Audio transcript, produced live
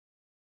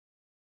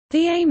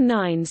The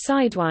AIM-9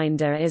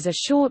 Sidewinder is a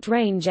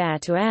short-range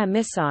air-to-air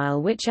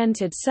missile which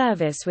entered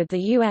service with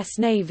the U.S.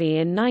 Navy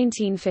in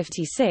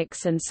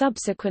 1956 and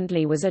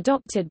subsequently was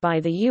adopted by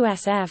the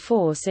U.S. Air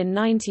Force in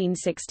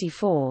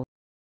 1964.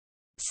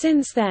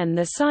 Since then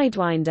the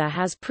Sidewinder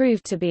has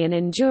proved to be an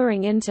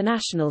enduring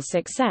international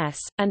success,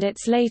 and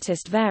its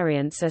latest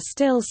variants are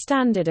still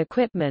standard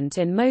equipment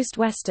in most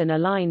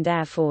Western-aligned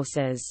air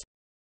forces.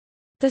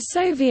 The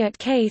Soviet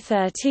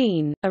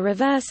K-13, a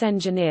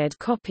reverse-engineered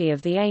copy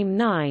of the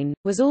AIM-9,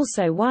 was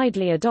also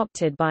widely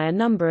adopted by a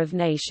number of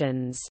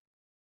nations.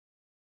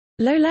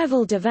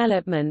 Low-level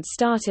development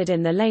started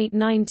in the late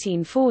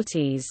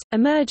 1940s,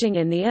 emerging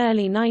in the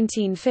early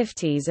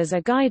 1950s as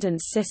a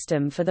guidance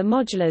system for the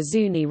modular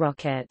Zuni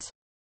rocket.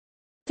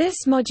 This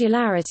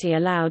modularity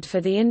allowed for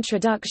the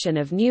introduction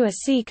of newer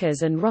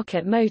seekers and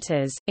rocket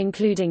motors,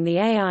 including the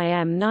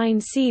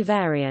AIM-9C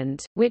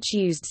variant, which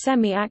used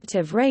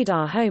semi-active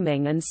radar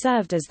homing and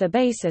served as the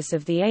basis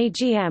of the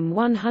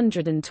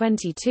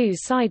AGM-122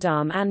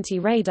 Sidearm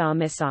anti-radar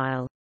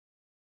missile.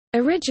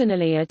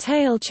 Originally a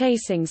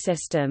tail-chasing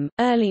system,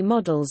 early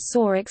models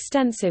saw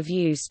extensive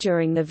use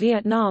during the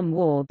Vietnam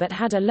War but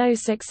had a low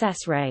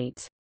success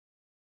rate.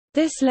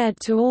 This led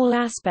to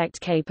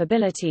all-aspect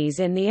capabilities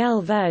in the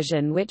L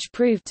version, which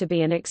proved to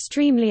be an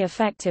extremely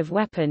effective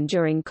weapon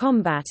during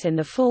combat in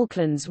the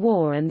Falklands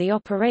War and the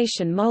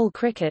Operation Mole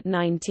Cricket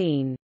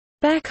 19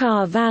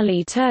 Bekaa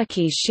Valley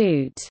Turkey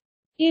Shoot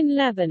in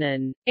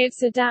Lebanon.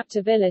 Its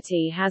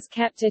adaptability has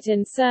kept it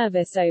in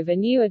service over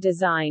newer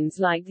designs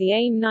like the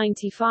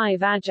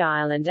AIM-95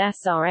 Agile and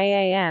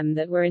SRAAM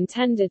that were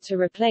intended to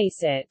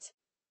replace it.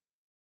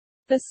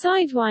 The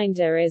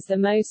Sidewinder is the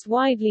most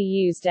widely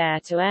used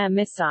air-to-air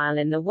missile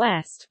in the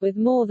West, with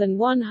more than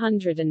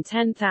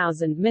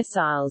 110,000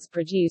 missiles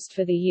produced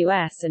for the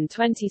US and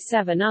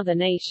 27 other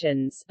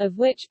nations, of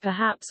which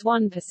perhaps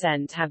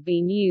 1% have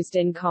been used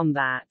in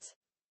combat.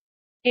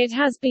 It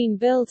has been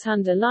built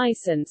under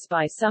license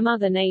by some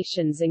other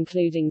nations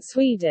including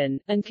Sweden,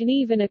 and can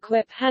even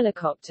equip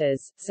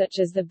helicopters, such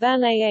as the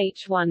Bell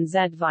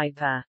AH-1Z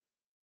Viper.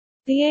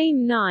 The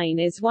AIM-9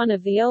 is one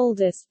of the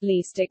oldest,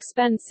 least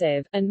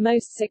expensive, and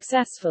most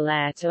successful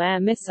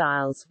air-to-air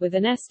missiles, with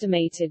an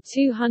estimated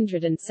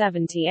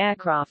 270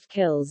 aircraft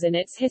kills in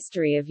its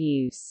history of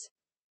use.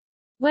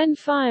 When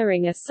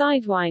firing a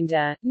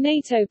Sidewinder,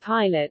 NATO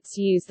pilots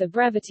use the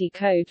brevity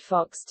code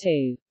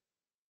FOX-2.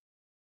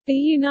 The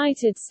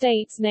United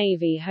States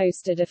Navy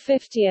hosted a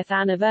 50th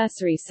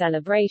anniversary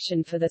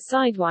celebration for the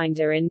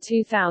Sidewinder in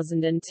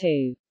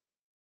 2002.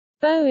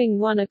 Boeing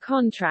won a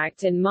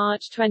contract in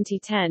March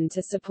 2010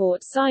 to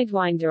support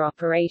Sidewinder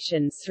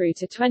operations through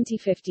to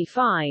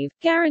 2055,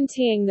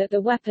 guaranteeing that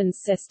the weapons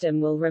system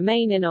will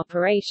remain in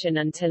operation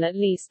until at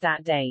least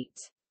that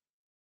date.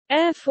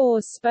 Air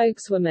Force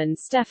spokeswoman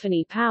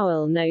Stephanie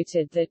Powell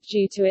noted that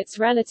due to its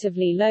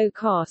relatively low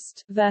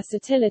cost,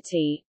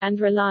 versatility,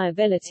 and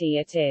reliability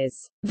it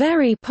is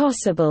very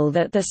possible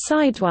that the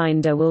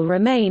Sidewinder will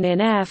remain in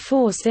Air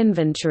Force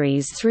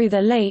inventories through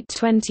the late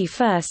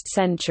 21st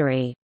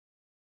century.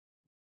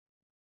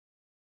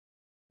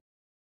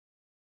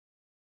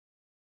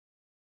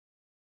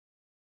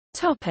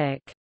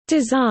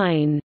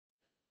 Design.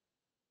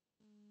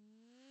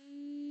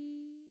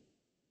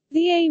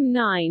 The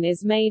AIM-9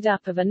 is made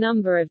up of a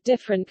number of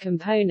different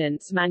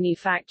components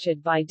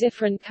manufactured by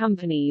different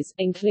companies,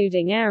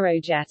 including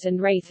Aerojet and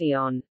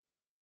Raytheon.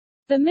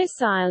 The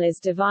missile is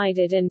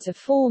divided into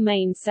four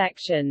main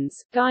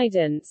sections: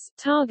 guidance,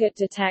 target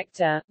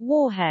detector,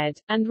 warhead,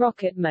 and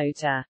rocket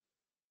motor.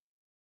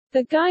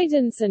 The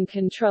Guidance and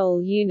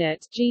Control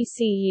Unit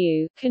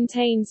 (GCU)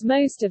 contains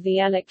most of the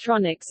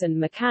electronics and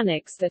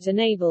mechanics that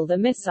enable the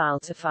missile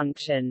to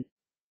function.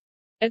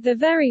 At the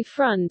very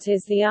front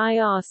is the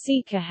IR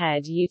seeker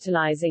head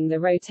utilizing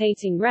the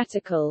rotating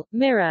reticle,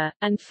 mirror,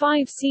 and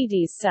 5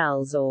 CDS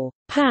cells or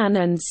pan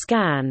and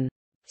scan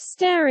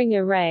steering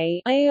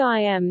array,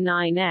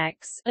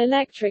 AIM-9X,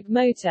 electric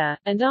motor,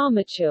 and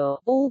armature,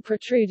 all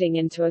protruding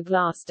into a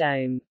glass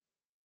dome.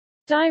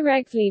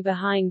 Directly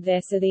behind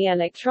this are the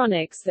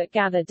electronics that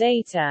gather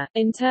data,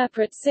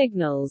 interpret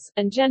signals,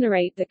 and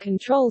generate the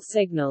control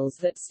signals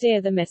that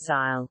steer the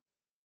missile.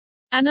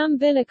 An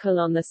umbilical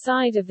on the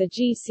side of the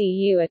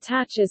GCU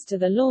attaches to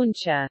the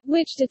launcher,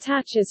 which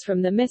detaches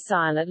from the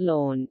missile at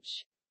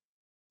launch.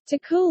 To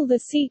cool the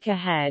seeker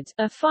head,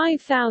 a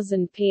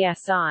 5,000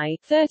 psi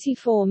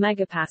 34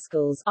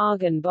 megapascals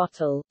argon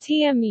bottle,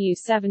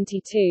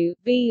 TMU-72,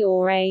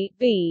 or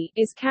A-B,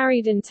 is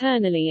carried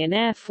internally in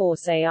Air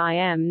Force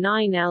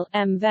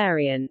AIM-9L-M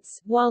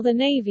variants, while the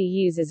Navy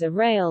uses a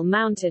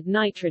rail-mounted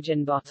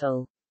nitrogen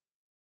bottle.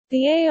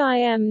 The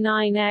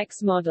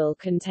AIM-9X model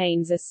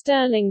contains a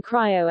Stirling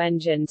cryo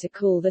engine to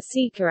cool the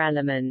seeker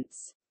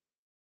elements.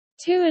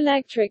 2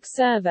 electric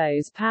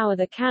servos power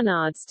the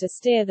canards to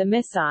steer the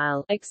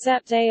missile,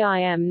 except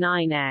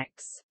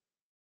AIM-9X.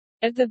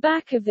 At the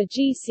back of the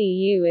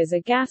GCU is a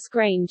gas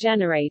grain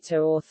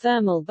generator or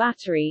thermal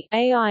battery,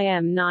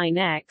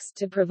 AIM-9X,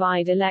 to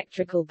provide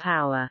electrical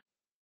power.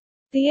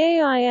 The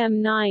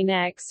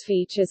AIM-9X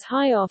features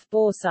high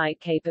off-bore sight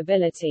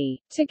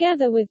capability.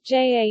 Together with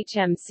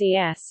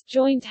JHMCS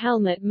Joint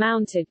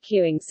Helmet-Mounted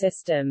Cueing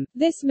System,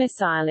 this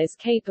missile is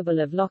capable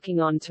of locking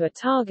onto a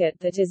target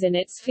that is in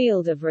its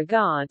field of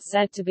regard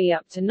said to be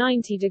up to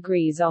 90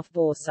 degrees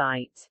off-bore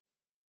sight.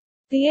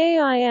 The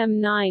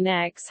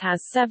AIM-9X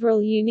has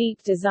several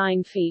unique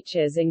design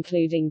features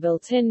including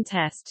built-in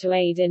test to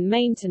aid in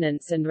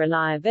maintenance and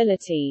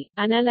reliability,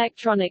 an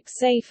electronic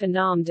safe and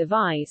arm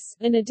device,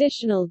 an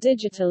additional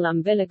digital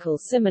umbilical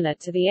similar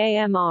to the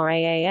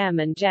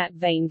AMR-AAM and jet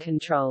vane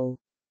control.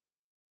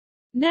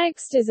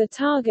 Next is a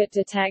target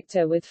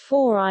detector with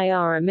 4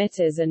 IR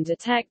emitters and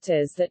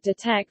detectors that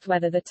detect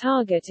whether the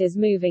target is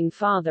moving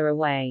farther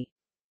away.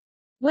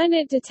 When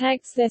it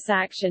detects this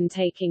action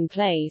taking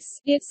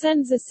place, it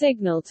sends a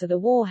signal to the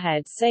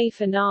warhead safe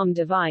and arm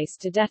device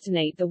to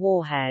detonate the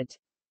warhead.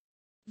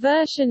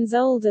 Versions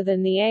older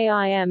than the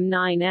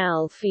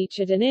AIM-9L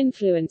featured an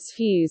influence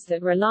fuse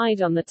that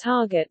relied on the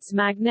target's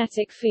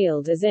magnetic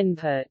field as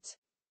input.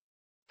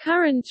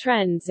 Current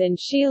trends in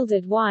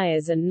shielded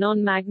wires and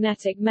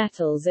non-magnetic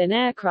metals in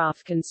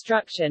aircraft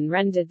construction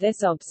rendered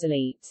this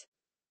obsolete.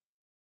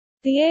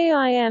 The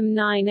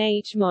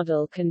AIM-9H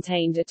model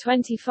contained a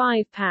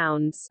 25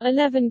 pounds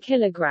 11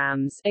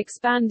 kilograms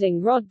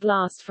expanding rod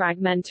blast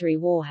fragmentary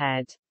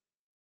warhead.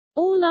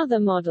 All other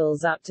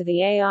models up to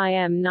the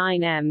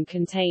AIM-9M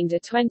contained a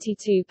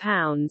 22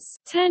 pounds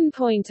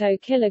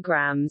 10.0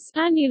 kilograms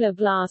annular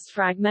blast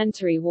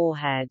fragmentary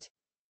warhead.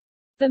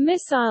 The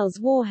missile's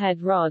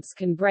warhead rods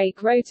can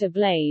break rotor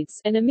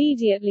blades, an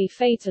immediately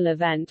fatal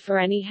event for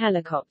any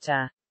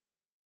helicopter.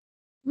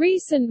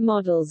 Recent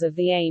models of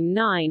the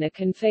AIM-9 are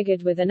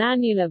configured with an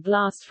annular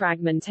blast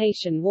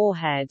fragmentation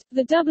warhead,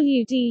 the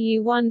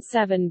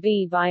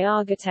WDU-17B by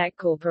Argotec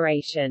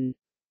Corporation.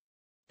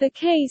 The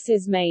case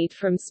is made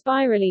from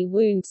spirally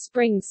wound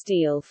spring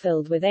steel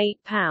filled with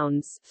 8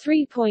 pounds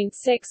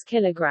 3.6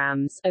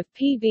 kilograms of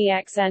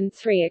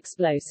PBXN-3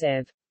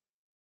 explosive.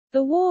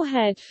 The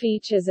warhead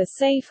features a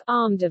safe,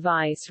 arm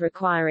device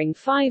requiring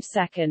 5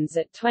 seconds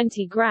at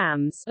 20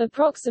 grams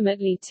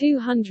approximately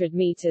 200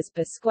 meters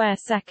per square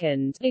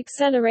second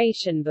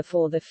acceleration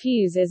before the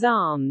fuse is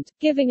armed,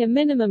 giving a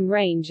minimum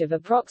range of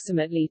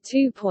approximately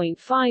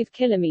 2.5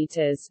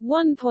 kilometers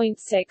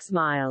 1.6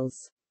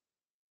 miles.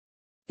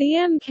 The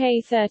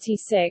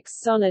Mk-36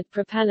 solid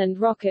propellant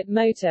rocket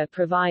motor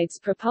provides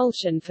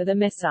propulsion for the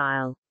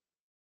missile.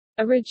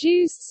 A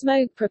reduced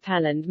smoke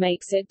propellant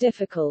makes it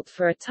difficult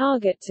for a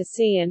target to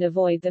see and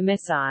avoid the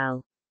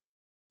missile.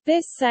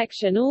 This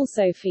section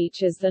also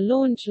features the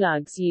launch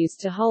lugs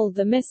used to hold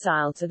the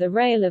missile to the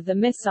rail of the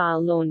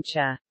missile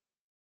launcher.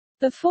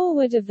 The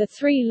forward of the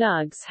 3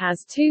 lugs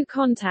has 2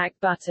 contact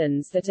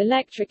buttons that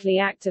electrically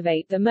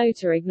activate the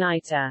motor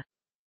igniter.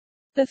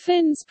 The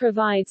fins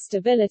provide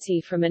stability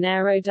from an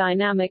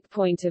aerodynamic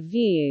point of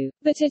view,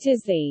 but it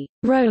is the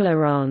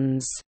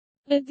rollerons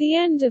at the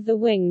end of the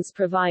wings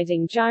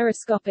providing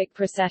gyroscopic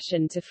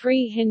precession to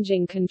free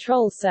hinging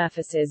control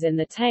surfaces in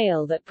the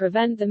tail that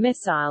prevent the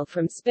missile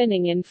from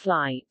spinning in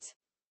flight.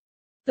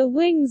 The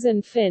wings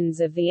and fins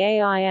of the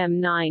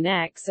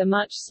AIM-9X are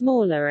much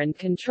smaller and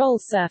control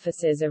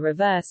surfaces are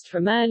reversed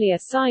from earlier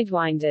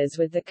Sidewinders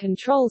with the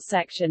control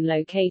section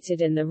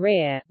located in the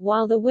rear,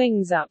 while the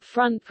wings up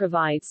front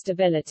provide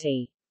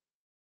stability.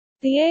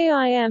 The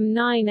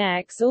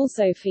AIM-9X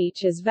also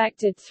features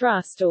vectored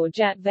thrust or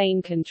jet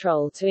vane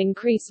control to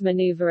increase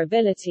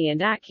maneuverability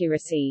and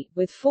accuracy,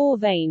 with 4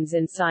 vanes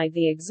inside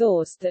the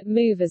exhaust that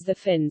move as the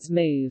fins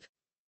move.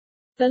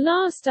 The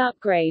last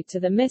upgrade to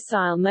the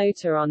missile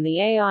motor on the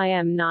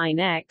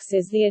AIM-9X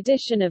is the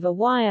addition of a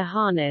wire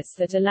harness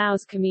that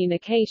allows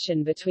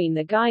communication between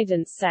the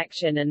guidance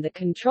section and the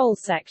control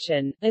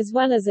section, as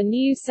well as a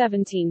new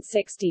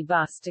 1760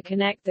 bus to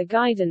connect the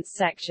guidance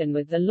section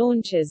with the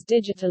launcher's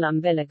digital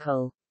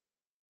umbilical.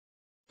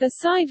 The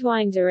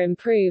Sidewinder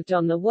improved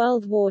on the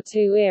World War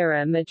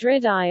II-era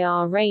Madrid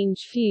IR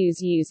range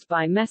fuse used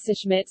by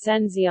Messerschmitt's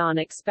Enzian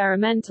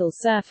experimental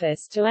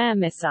surface-to-air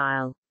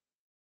missile.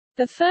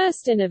 The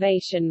first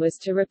innovation was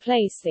to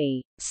replace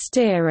the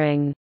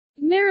steering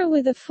mirror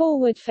with a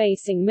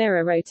forward-facing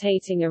mirror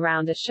rotating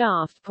around a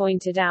shaft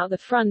pointed out the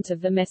front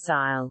of the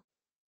missile.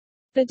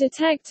 The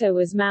detector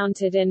was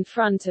mounted in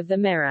front of the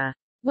mirror.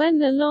 When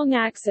the long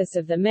axis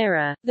of the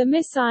mirror, the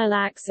missile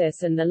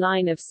axis and the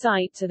line of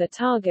sight to the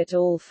target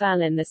all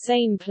fell in the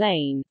same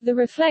plane, the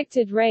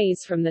reflected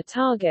rays from the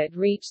target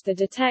reached the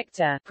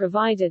detector,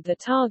 provided the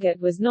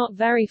target was not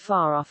very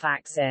far off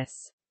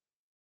axis.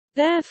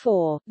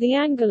 Therefore, the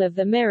angle of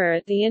the mirror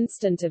at the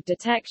instant of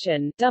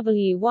detection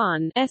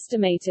W1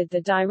 estimated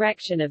the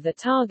direction of the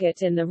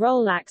target in the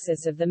roll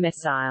axis of the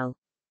missile.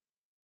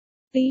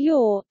 The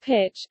yaw,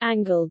 pitch,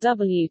 angle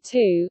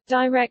W2,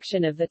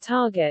 direction of the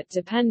target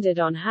depended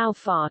on how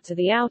far to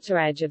the outer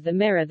edge of the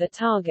mirror the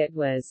target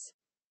was.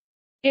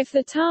 If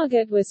the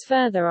target was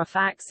further off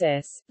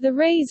axis, the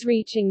rays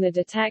reaching the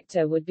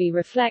detector would be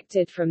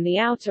reflected from the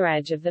outer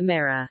edge of the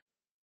mirror.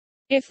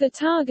 If the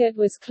target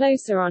was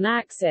closer on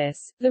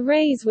axis, the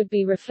rays would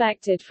be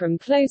reflected from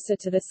closer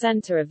to the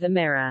center of the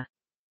mirror.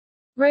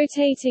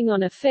 Rotating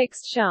on a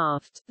fixed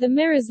shaft, the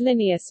mirror's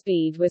linear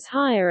speed was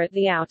higher at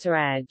the outer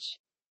edge.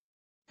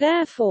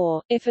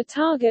 Therefore, if a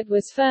target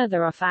was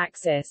further off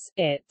axis,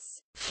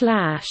 its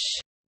flash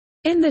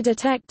in the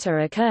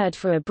detector occurred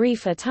for a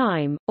briefer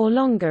time, or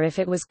longer if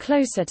it was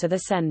closer to the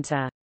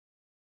center.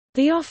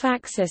 The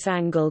off-axis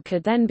angle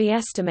could then be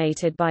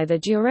estimated by the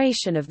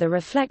duration of the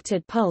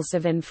reflected pulse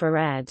of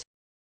infrared.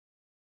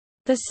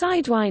 The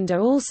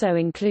Sidewinder also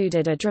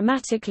included a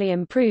dramatically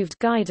improved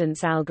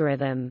guidance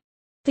algorithm.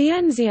 The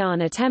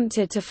Enzian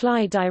attempted to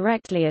fly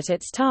directly at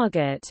its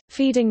target,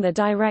 feeding the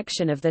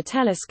direction of the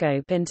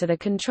telescope into the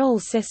control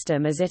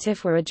system as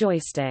if were a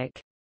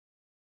joystick.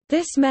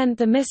 This meant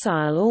the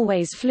missile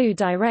always flew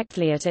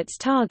directly at its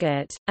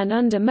target, and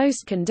under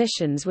most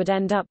conditions would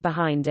end up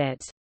behind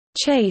it,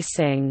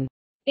 chasing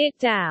it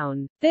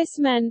down. This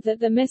meant that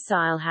the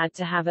missile had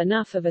to have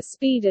enough of a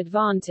speed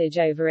advantage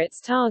over its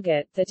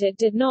target that it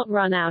did not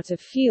run out of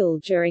fuel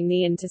during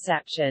the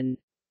interception.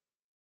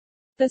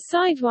 The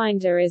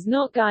Sidewinder is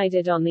not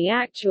guided on the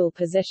actual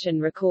position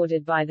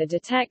recorded by the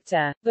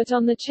detector, but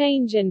on the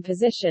change in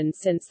position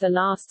since the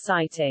last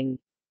sighting.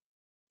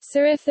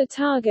 So if the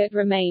target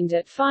remained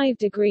at 5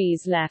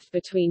 degrees left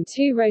between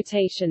two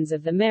rotations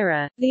of the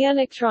mirror, the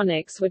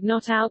electronics would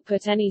not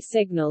output any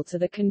signal to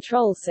the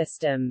control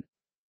system.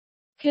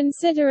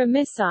 Consider a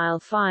missile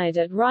fired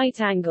at right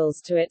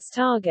angles to its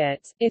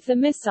target. If the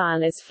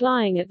missile is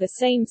flying at the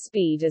same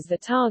speed as the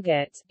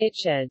target, it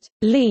should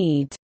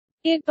lead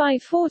it by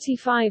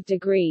 45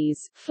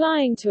 degrees,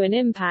 flying to an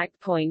impact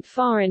point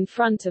far in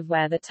front of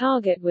where the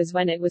target was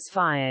when it was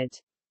fired.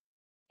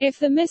 If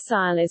the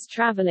missile is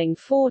traveling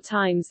 4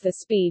 times the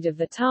speed of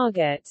the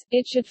target,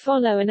 it should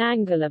follow an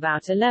angle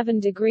about 11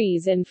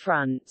 degrees in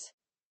front.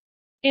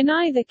 In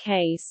either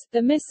case,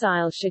 the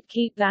missile should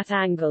keep that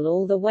angle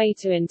all the way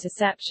to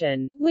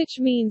interception, which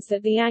means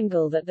that the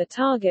angle that the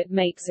target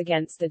makes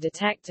against the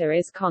detector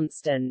is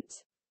constant.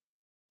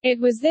 It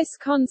was this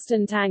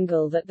constant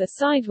angle that the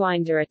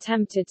Sidewinder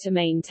attempted to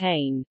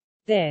maintain.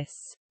 This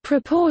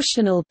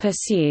proportional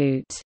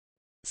pursuit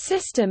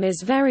system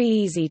is very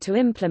easy to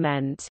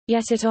implement,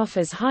 yet it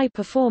offers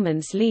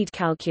high-performance lead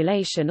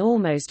calculation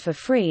almost for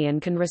free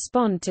and can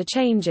respond to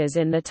changes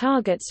in the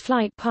target's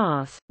flight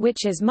path,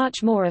 which is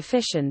much more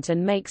efficient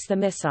and makes the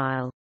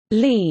missile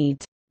lead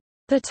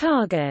the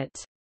target.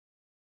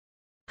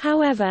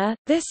 However,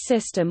 this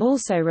system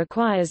also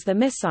requires the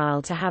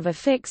missile to have a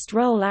fixed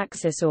roll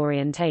axis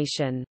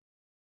orientation.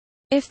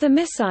 If the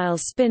missile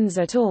spins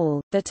at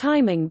all, the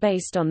timing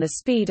based on the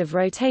speed of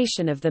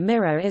rotation of the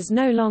mirror is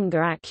no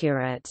longer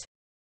accurate.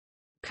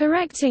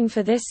 Correcting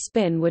for this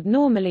spin would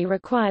normally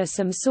require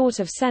some sort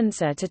of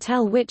sensor to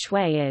tell which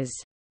way is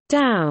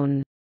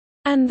down,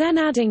 and then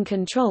adding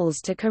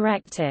controls to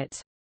correct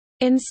it.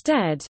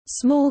 Instead,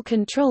 small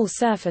control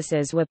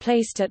surfaces were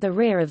placed at the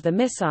rear of the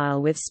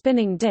missile with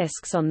spinning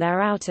discs on their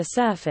outer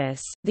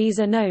surface. These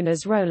are known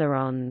as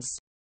rollerons.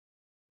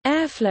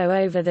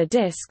 Airflow over the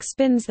disc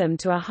spins them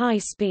to a high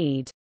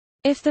speed.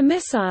 If the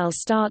missile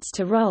starts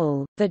to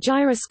roll, the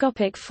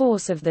gyroscopic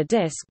force of the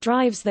disc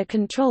drives the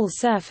control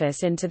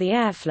surface into the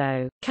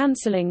airflow,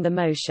 cancelling the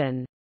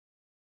motion.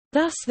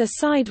 Thus the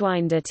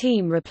Sidewinder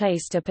team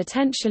replaced a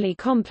potentially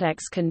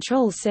complex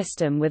control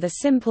system with a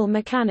simple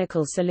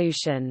mechanical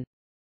solution.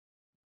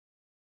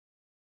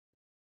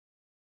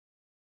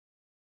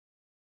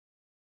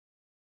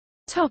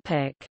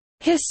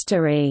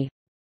 History.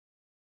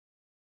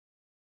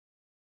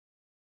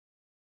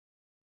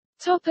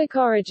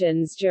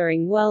 Origins.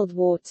 During World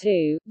War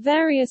II,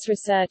 various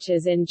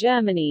researchers in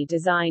Germany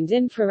designed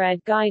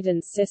infrared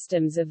guidance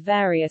systems of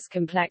various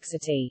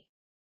complexity.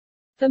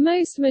 The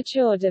most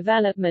mature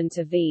development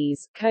of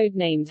these,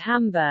 codenamed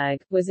Hamburg,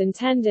 was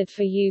intended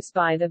for use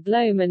by the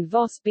Blohm and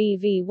Voss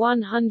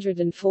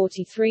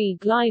BV-143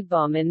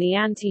 glidebomb in the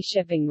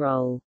anti-shipping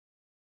role.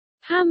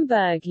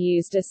 Hamburg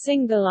used a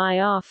single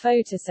IR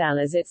photocell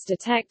as its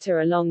detector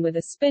along with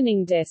a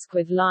spinning disc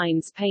with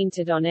lines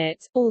painted on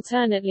it,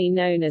 alternately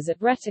known as a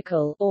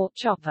reticle or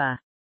chopper.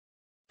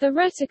 The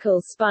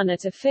reticle spun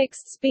at a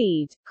fixed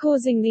speed,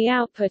 causing the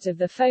output of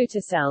the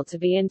photocell to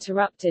be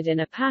interrupted in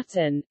a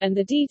pattern, and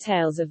the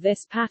details of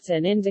this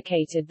pattern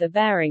indicated the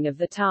bearing of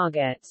the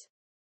target.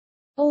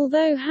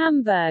 Although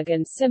Hamburg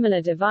and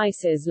similar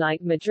devices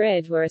like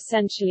Madrid were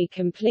essentially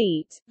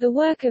complete, the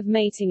work of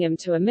mating them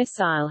to a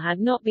missile had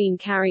not been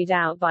carried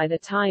out by the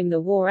time the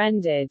war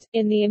ended.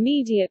 In the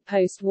immediate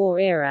post-war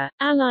era,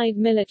 Allied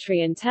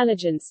military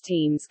intelligence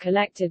teams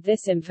collected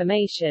this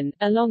information,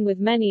 along with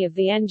many of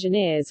the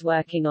engineers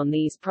working on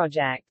these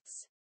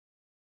projects.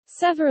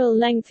 Several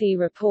lengthy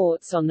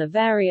reports on the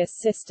various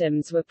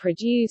systems were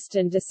produced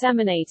and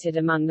disseminated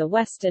among the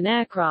Western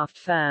aircraft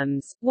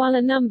firms, while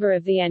a number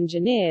of the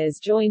engineers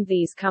joined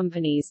these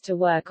companies to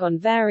work on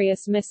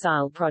various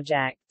missile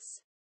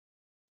projects.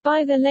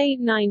 By the late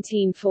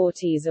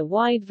 1940s, a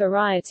wide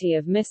variety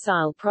of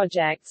missile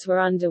projects were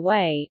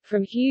underway,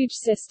 from huge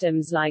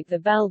systems like the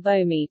Bell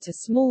Bomi to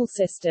small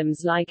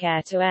systems like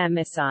air-to-air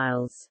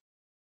missiles.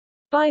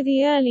 By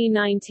the early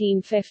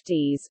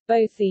 1950s,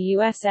 both the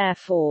U.S. Air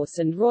Force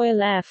and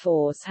Royal Air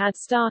Force had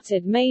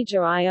started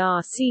major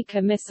IR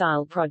seeker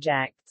missile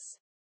projects.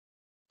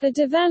 The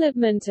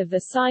development of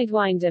the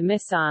Sidewinder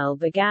missile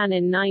began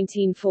in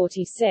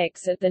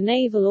 1946 at the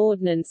Naval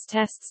Ordnance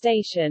Test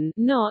Station,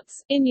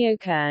 NOTS, in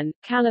Yokern,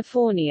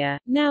 California,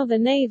 now the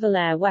Naval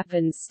Air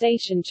Weapons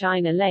Station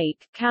China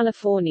Lake,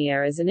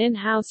 California, as an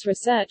in-house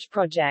research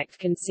project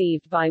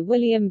conceived by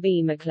William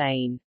B.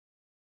 McLean.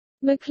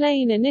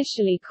 McLean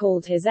initially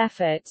called his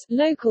effort,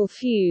 Local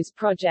Fuse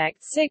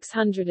Project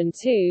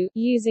 602,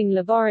 using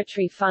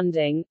laboratory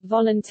funding,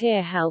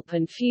 volunteer help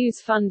and fuse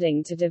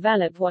funding to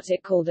develop what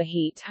it called a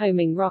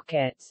heat-homing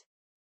rocket.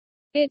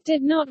 It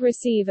did not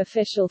receive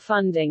official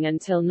funding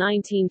until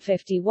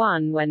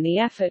 1951 when the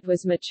effort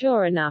was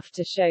mature enough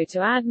to show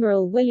to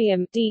Admiral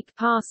William Deke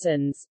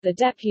Parsons, the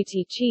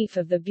Deputy Chief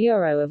of the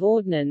Bureau of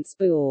Ordnance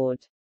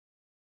Board.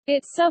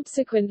 It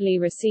subsequently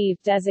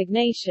received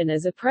designation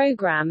as a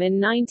program in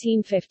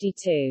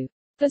 1952.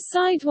 The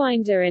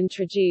Sidewinder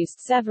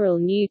introduced several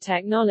new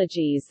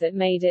technologies that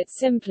made it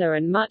simpler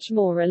and much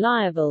more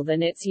reliable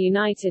than its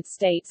United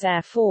States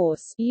Air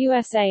Force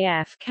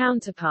 (USAF)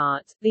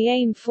 counterpart, the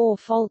AIM-9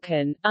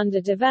 Falcon, under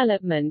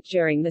development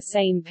during the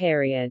same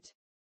period.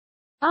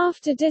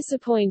 After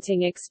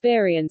disappointing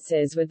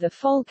experiences with the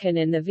Falcon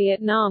in the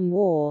Vietnam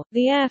War,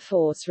 the Air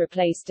Force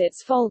replaced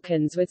its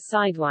Falcons with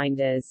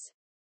Sidewinders.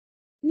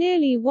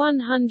 Nearly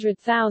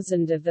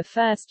 100,000 of the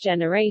first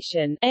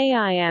generation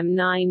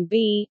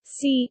AIM-9B,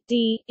 C,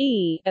 D,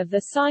 E of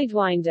the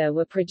Sidewinder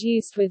were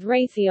produced with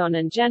Raytheon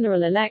and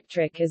General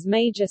Electric as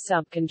major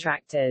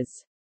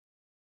subcontractors.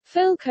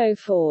 Philco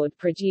Ford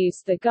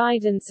produced the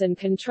guidance and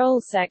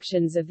control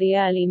sections of the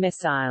early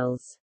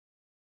missiles.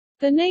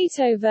 The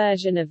NATO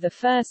version of the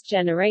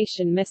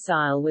first-generation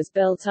missile was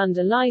built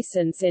under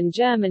license in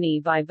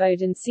Germany by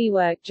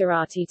Bodenseewerk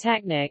Girati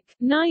Technik.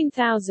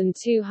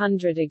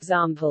 9,200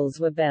 examples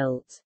were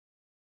built.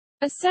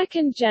 A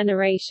second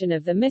generation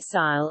of the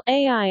missile,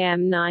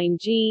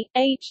 AIM-9G,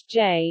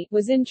 HJ,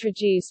 was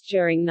introduced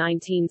during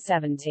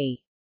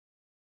 1970.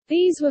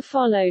 These were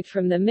followed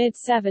from the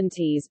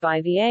mid-70s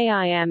by the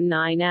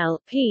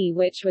AIM-9LP,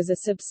 which was a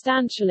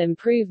substantial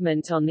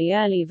improvement on the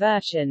early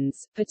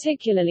versions,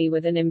 particularly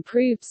with an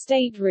improved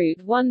State Route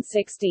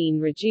 116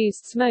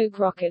 reduced smoke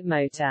rocket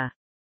motor.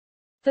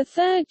 The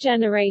third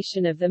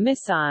generation of the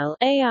missile,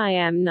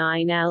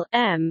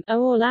 AIM-9LM, are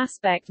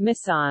all-aspect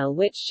missile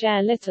which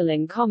share little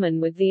in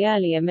common with the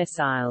earlier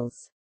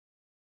missiles.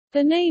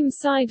 The name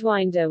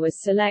Sidewinder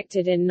was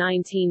selected in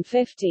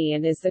 1950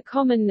 and is the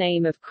common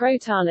name of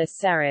Crotalus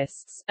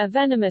ceristes, a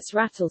venomous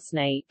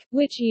rattlesnake,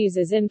 which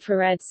uses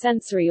infrared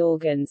sensory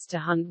organs to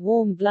hunt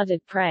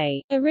warm-blooded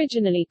prey.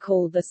 Originally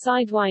called the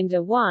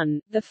Sidewinder 1,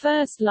 the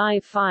first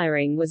live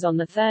firing was on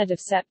 3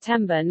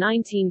 September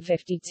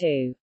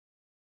 1952.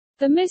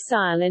 The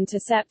missile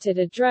intercepted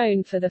a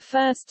drone for the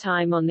first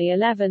time on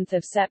 11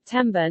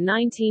 September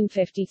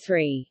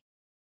 1953.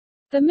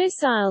 The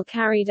missile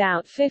carried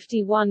out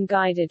 51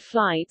 guided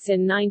flights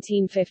in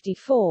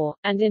 1954,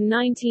 and in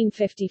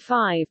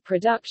 1955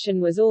 production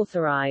was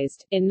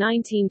authorized. In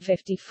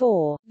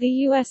 1954, the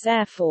U.S.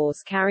 Air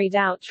Force carried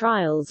out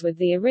trials with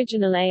the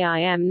original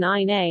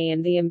AIM-9A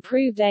and the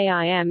improved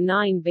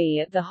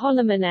AIM-9B at the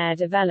Holloman Air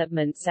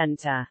Development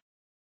Center.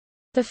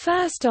 The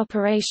first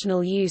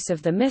operational use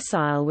of the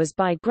missile was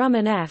by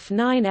Grumman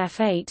F-9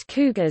 F-8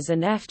 Cougars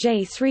and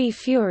FJ-3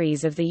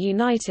 Furies of the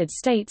United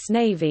States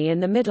Navy in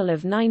the middle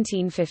of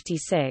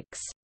 1956.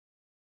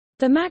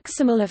 The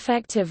maximal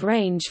effective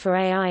range for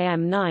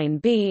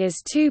AIM-9B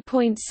is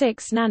 2.6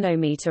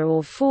 nanometer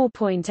or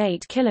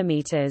 4.8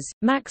 kilometers,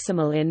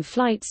 maximal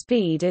in-flight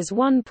speed is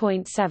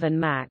 1.7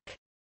 Mach.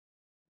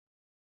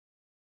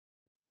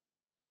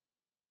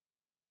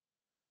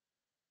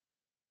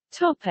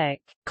 Topic: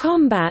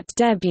 Combat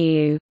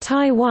debut,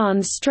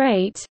 Taiwan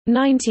Strait,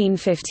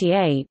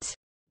 1958.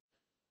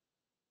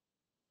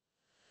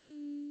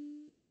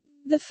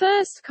 The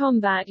first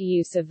combat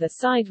use of the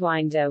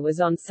Sidewinder was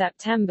on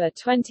September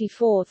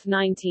 24,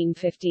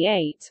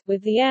 1958,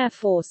 with the Air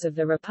Force of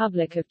the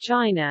Republic of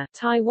China,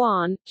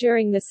 Taiwan,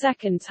 during the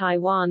Second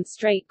Taiwan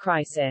Strait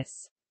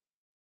crisis.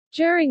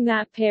 During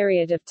that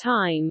period of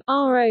time,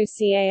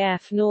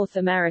 ROCAF North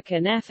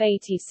American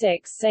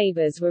F-86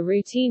 Sabres were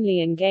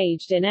routinely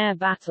engaged in air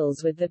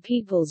battles with the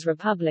People's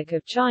Republic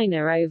of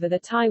China over the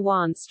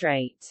Taiwan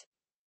Strait.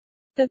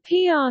 The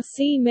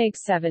PRC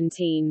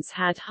MiG-17s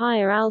had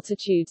higher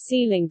altitude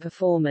ceiling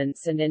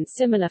performance and in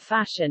similar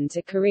fashion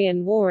to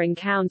Korean War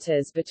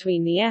encounters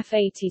between the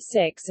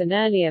F-86 and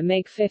earlier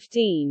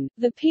MiG-15,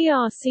 the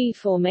PRC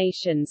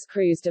formations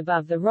cruised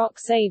above the ROC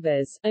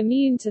Sabres,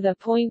 immune to the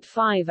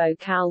 .50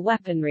 cal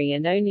weaponry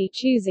and only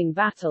choosing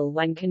battle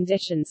when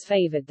conditions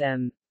favored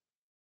them.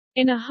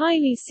 In a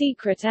highly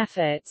secret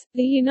effort,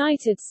 the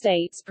United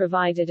States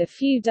provided a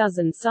few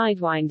dozen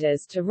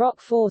Sidewinders to ROC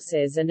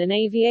forces and an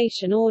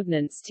aviation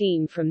ordnance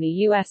team from the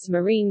U.S.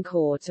 Marine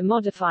Corps to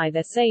modify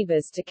their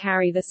Sabres to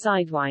carry the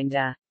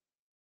Sidewinder.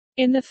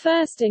 In the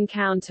first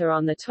encounter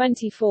on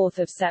 24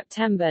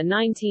 September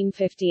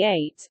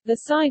 1958, the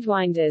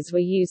Sidewinders were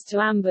used to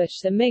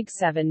ambush the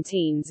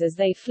MiG-17s as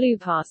they flew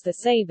past the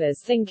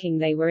Sabres thinking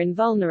they were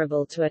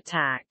invulnerable to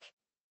attack.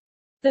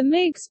 The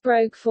MiGs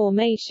broke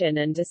formation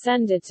and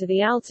descended to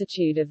the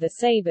altitude of the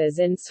Sabres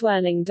in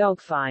swirling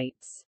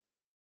dogfights.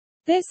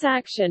 This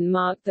action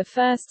marked the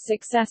first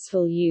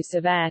successful use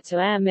of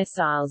air-to-air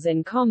missiles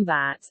in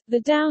combat,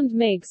 the downed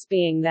MiGs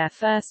being their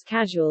first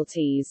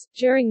casualties.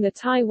 During the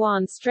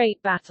Taiwan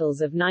Strait battles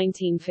of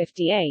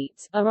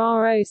 1958, a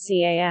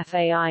ROCAF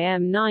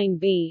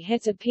AIM-9B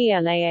hit a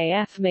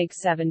PLAAF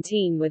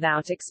MiG-17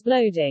 without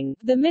exploding.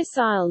 The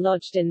missile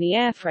lodged in the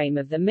airframe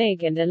of the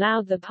MiG and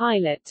allowed the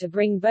pilot to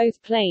bring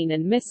both plane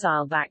and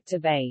missile back to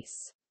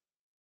base.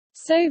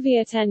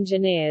 Soviet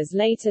engineers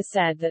later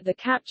said that the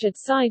captured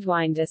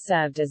Sidewinder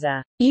served as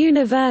a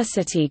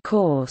university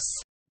course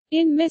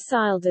in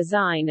missile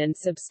design and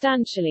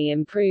substantially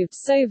improved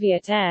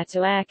Soviet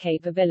air-to-air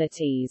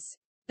capabilities.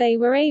 They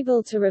were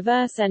able to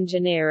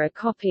reverse-engineer a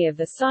copy of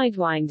the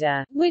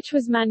Sidewinder, which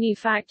was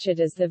manufactured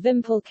as the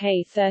Vimpel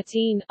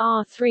K-13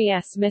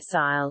 R3S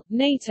missile,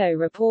 NATO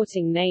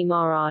reporting name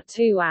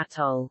RR2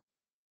 Atoll.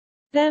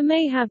 There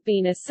may have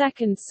been a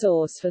second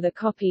source for the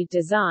copied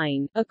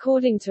design.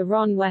 According to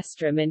Ron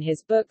Westrom in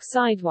his book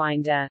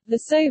Sidewinder, the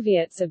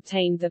Soviets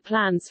obtained the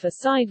plans for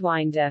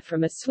Sidewinder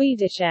from a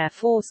Swedish Air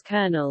Force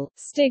colonel,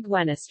 Stig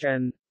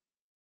Wennerström.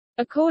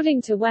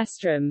 According to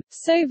Westrom,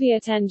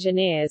 Soviet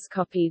engineers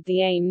copied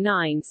the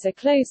AIM-9 so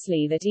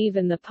closely that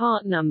even the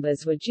part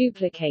numbers were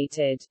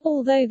duplicated,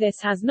 although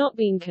this has not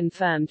been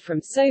confirmed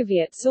from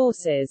Soviet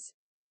sources.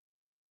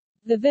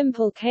 The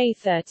Vimpel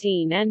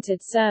K-13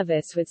 entered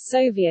service with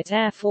Soviet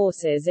Air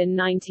Forces in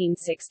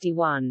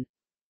 1961.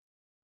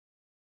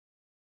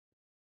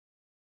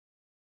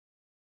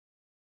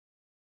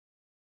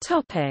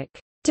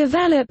 Topic: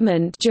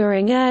 Development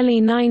during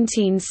early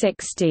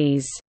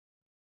 1960s.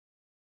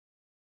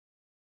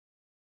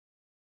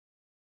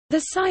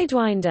 The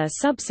Sidewinder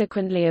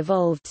subsequently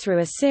evolved through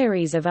a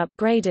series of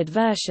upgraded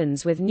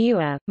versions with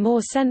newer,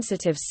 more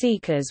sensitive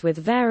seekers with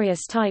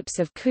various types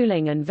of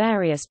cooling and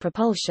various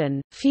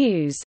propulsion,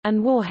 fuse,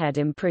 and warhead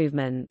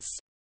improvements.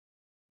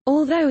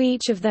 Although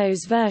each of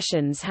those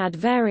versions had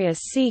various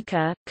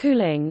seeker,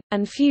 cooling,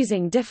 and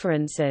fusing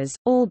differences,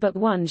 all but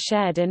one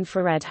shared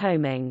infrared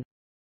homing.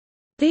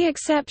 The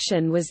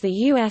exception was the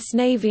U.S.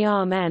 Navy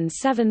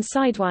AIM-7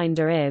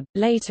 Sidewinder IB,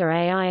 later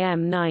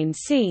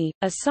AIM-9C,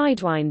 a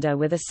Sidewinder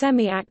with a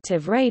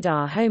semi-active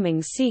radar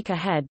homing seeker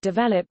head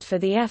developed for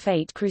the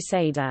F-8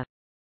 Crusader.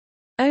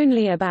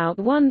 Only about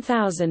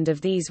 1,000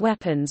 of these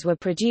weapons were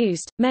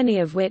produced, many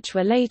of which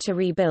were later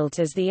rebuilt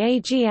as the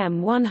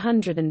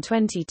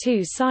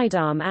AGM-122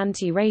 Sidearm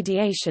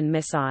anti-radiation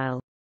missile.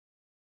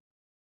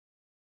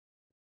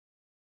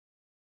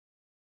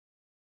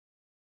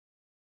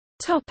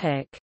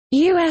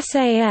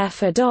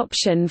 USAF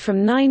adoption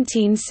from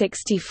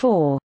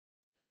 1964.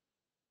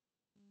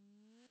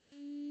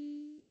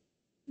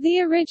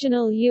 The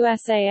original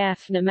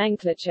USAF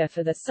nomenclature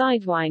for the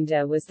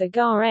Sidewinder was the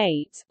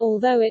GAR-8,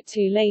 although it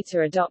too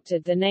later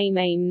adopted the name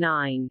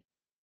AIM-9.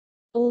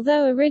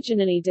 Although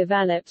originally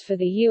developed for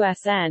the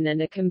USN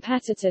and a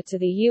competitor to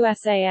the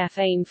USAF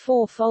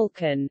AIM-4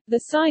 Falcon,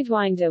 the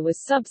Sidewinder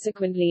was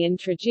subsequently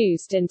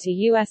introduced into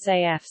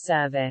USAF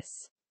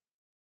service.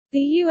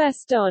 The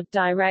U.S. DoD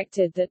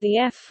directed that the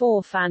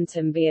F-4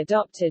 Phantom be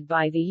adopted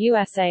by the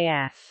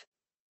USAF.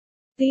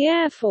 The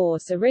Air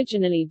Force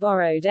originally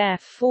borrowed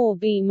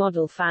F-4B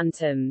model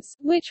Phantoms,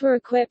 which were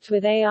equipped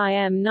with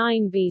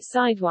AIM-9B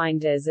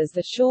Sidewinders as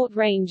the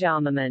short-range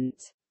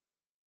armament.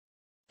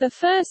 The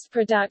first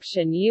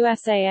production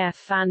USAF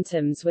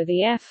Phantoms were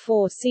the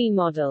F-4C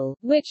model,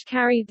 which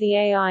carried the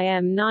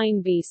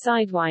AIM-9B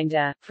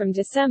Sidewinder, from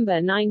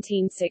December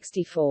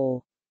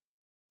 1964.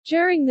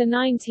 During the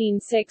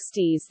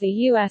 1960s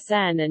the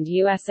USN and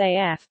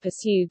USAF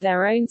pursued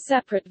their own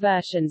separate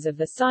versions of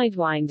the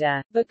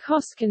Sidewinder, but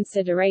cost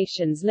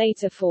considerations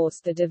later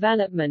forced the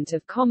development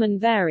of common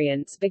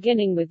variants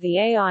beginning with the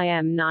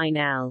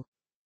AIM-9L.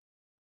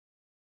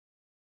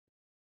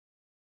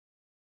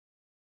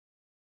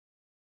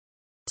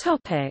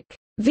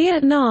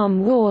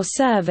 Vietnam War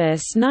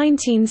service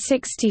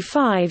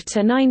 1965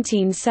 to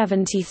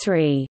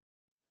 1973.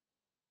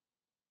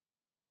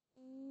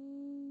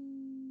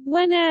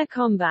 When air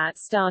combat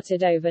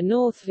started over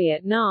North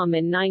Vietnam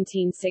in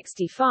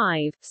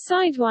 1965,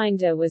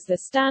 Sidewinder was the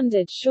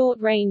standard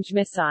short-range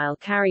missile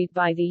carried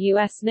by the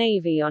U.S.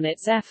 Navy on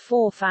its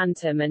F-4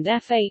 Phantom and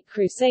F-8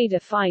 Crusader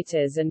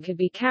fighters and could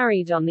be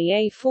carried on the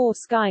A-4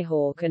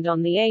 Skyhawk and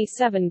on the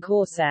A-7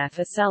 Corsair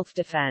for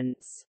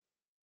self-defense.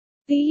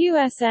 The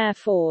U.S. Air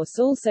Force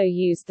also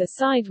used the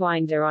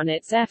Sidewinder on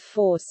its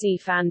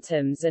F-4C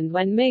Phantoms, and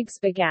when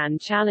MiGs began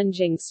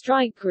challenging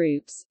strike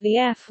groups, the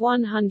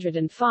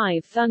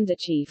F-105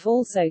 Thunderchief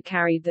also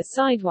carried the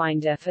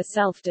Sidewinder for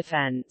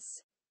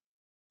self-defense.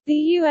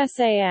 The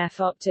USAF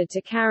opted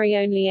to carry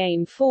only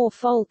AIM-4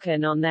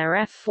 Falcon on their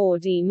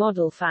F-4D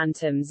model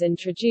Phantoms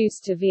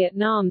introduced to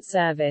Vietnam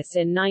service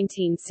in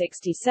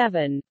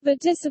 1967, but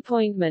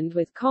disappointment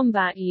with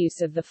combat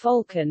use of the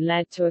Falcon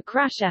led to a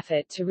crash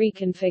effort to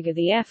reconfigure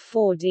the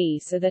F-4D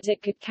so that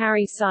it could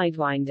carry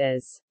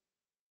Sidewinders.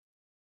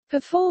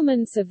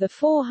 Performance of the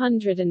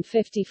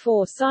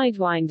 454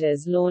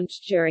 Sidewinders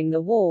launched during the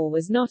war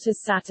was not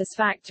as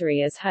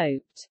satisfactory as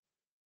hoped.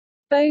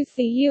 Both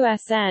the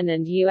USN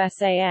and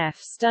USAF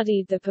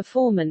studied the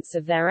performance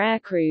of their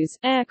aircrews,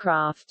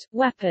 aircraft,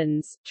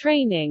 weapons,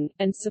 training,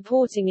 and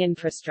supporting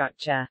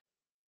infrastructure.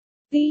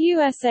 The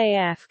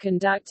USAF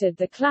conducted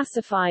the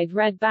classified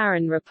Red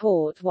Baron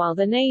report while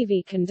the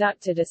Navy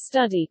conducted a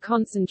study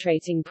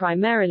concentrating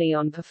primarily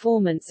on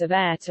performance of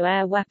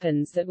air-to-air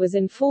weapons that was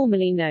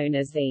informally known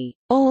as the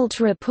ALT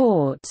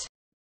report.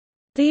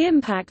 The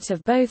impact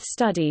of both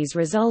studies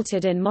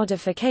resulted in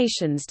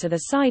modifications to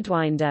the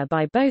Sidewinder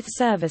by both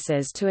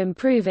services to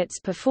improve its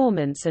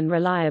performance and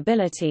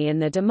reliability in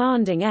the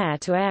demanding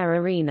air-to-air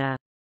arena.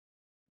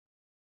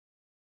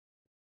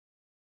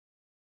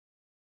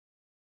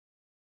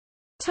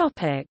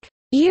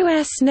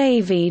 U.S.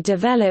 Navy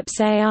develops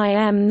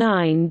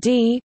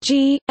AIM-9D,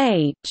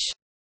 G.H.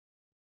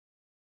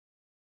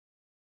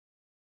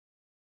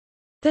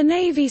 The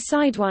Navy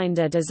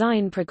Sidewinder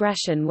design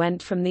progression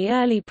went from the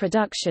early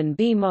production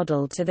B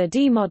model to the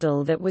D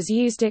model that was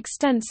used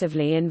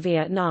extensively in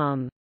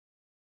Vietnam.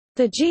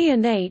 The G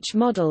and H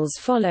models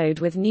followed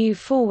with new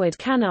forward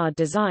canard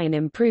design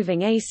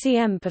improving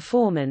ACM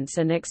performance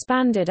and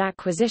expanded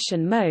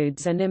acquisition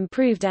modes and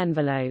improved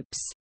envelopes.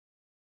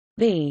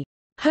 The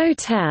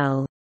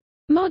Hotel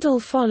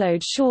model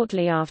followed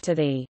shortly after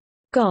the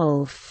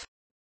Golf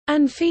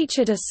and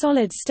featured a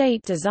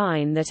solid-state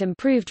design that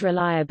improved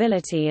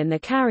reliability in the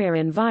carrier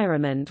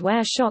environment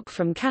where shock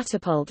from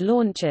catapult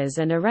launches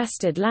and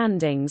arrested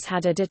landings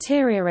had a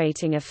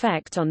deteriorating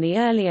effect on the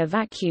earlier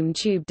vacuum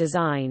tube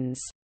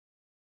designs.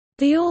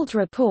 The ALT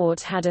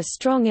report had a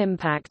strong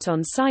impact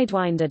on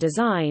Sidewinder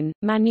design,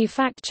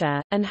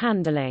 manufacture, and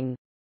handling.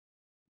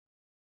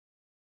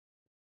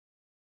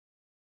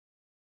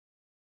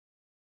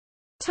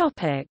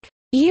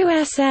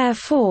 U.S. Air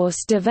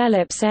Force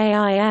develops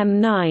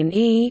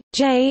AIM-9E,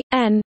 J,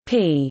 N,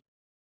 P.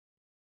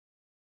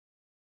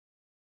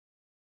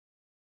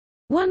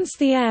 Once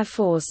the Air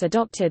Force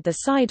adopted the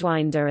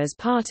Sidewinder as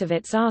part of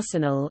its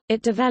arsenal,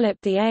 it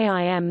developed the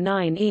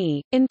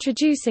AIM-9E,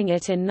 introducing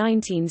it in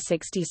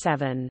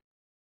 1967.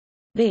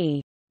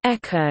 The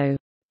Echo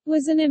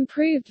was an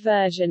improved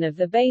version of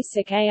the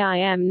basic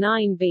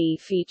AIM-9B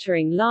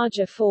featuring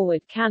larger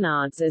forward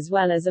canards as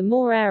well as a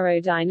more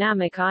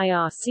aerodynamic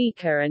IR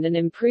seeker and an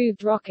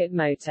improved rocket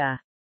motor.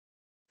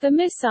 The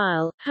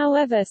missile,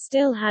 however,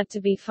 still had to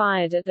be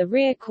fired at the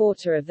rear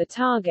quarter of the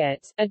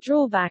target, a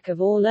drawback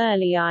of all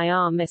early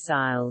IR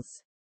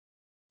missiles.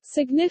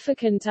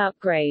 Significant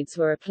upgrades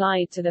were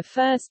applied to the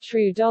first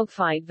true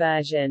dogfight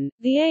version,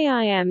 the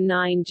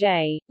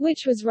AIM-9J,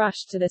 which was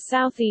rushed to the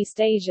Southeast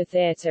Asia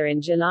Theater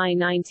in July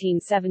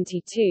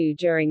 1972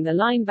 during the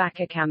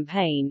Linebacker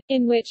Campaign,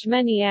 in which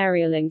many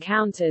aerial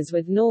encounters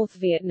with North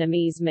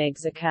Vietnamese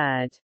MiGs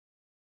occurred.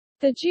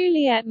 The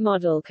Juliet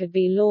model could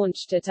be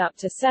launched at up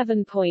to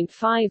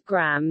 7.5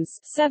 grams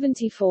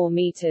 74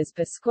 meters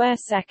per square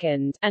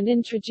second and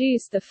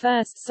introduced the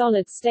first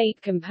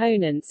solid-state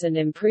components and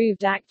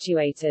improved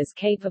actuators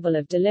capable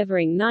of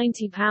delivering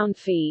 90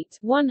 pound-feet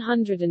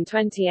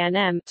 120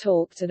 Nm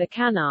torque to the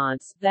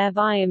canards,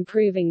 thereby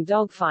improving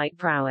dogfight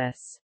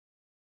prowess.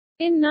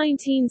 In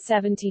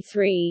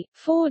 1973,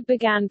 Ford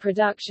began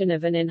production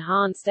of an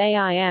enhanced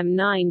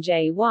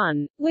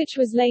AIM-9J1, which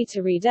was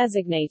later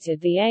redesignated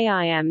the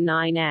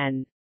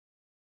AIM-9N.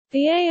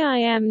 The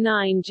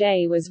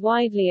AIM-9J was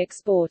widely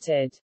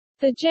exported.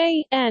 The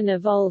J.N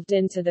evolved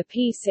into the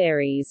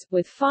P-series,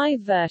 with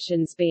 5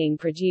 versions being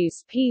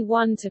produced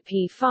P1 to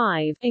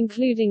P5,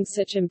 including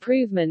such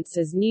improvements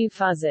as new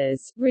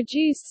fuzzers,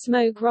 reduced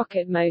smoke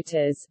rocket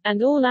motors,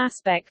 and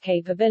all-aspect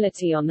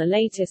capability on the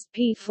latest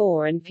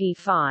P4 and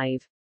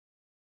P5.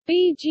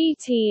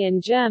 BGT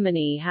in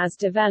Germany has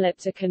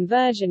developed a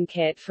conversion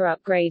kit for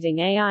upgrading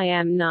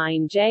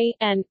AIM-9J,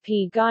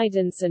 N-P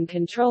guidance and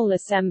control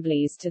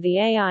assemblies to the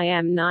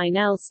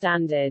AIM-9L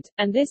standard,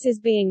 and this is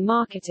being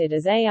marketed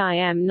as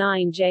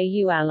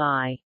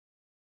AIM-9JULI.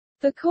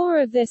 The core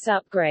of this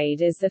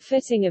upgrade is the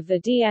fitting of the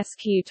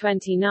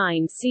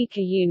DSQ-29 seeker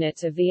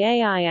unit of the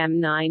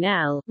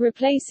AIM-9L,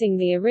 replacing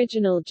the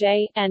original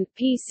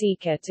J.N.P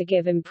seeker to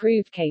give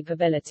improved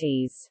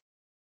capabilities.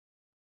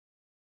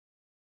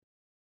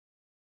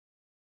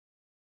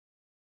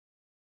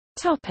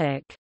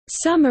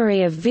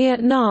 Summary of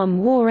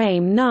Vietnam War.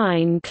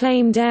 AIM-9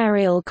 claimed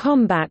aerial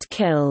combat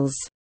kills.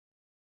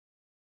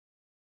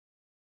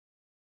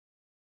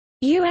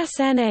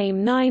 USN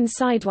AIM-9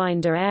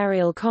 Sidewinder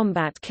aerial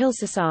combat kills.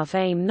 USAF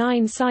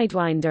AIM-9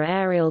 Sidewinder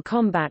aerial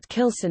combat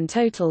kills. In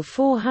total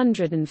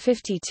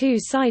 452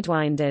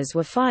 Sidewinders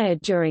were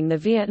fired during the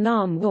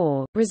Vietnam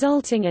War,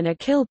 resulting in a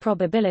kill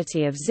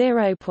probability of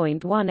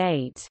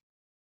 0.18.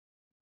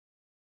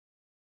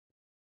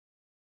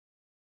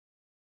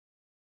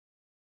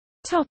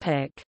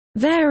 Topic: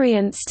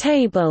 Variants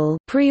table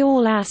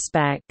pre-all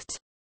aspect.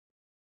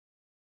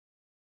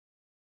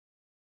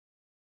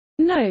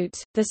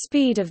 Note, the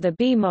speed of the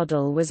B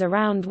model was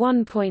around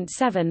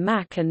 1.7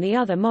 Mach and the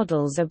other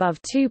models above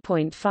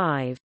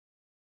 2.5.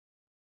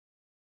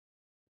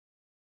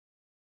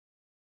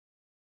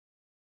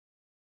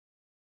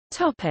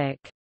 Topic: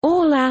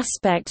 All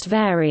aspect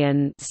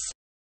variants.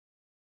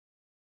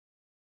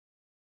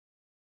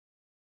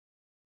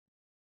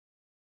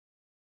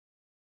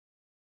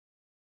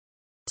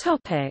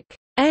 Topic: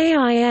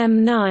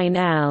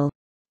 AIM-9L.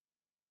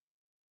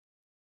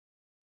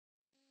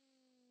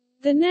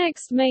 The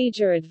next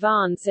major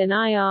advance in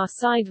IR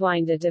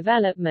Sidewinder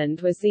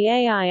development was the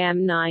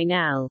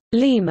AIM-9L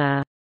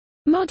Lima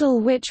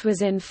model, which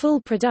was in full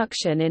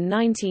production in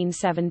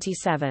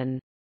 1977.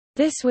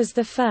 This was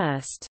the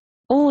first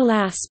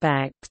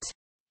all-aspect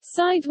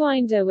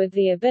Sidewinder with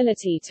the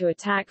ability to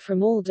attack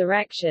from all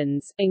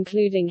directions,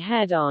 including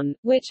head-on,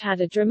 which had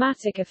a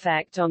dramatic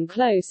effect on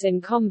close-in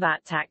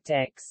combat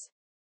tactics.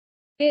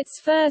 Its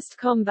first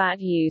combat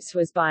use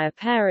was by a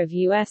pair of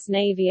U.S.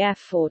 Navy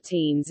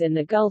F-14s in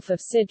the Gulf of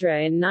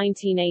Sidra in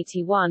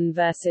 1981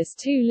 versus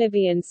two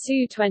Libyan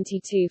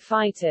Su-22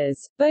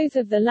 fighters, both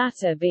of the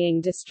latter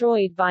being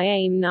destroyed by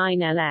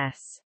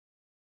AIM-9LS.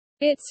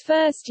 Its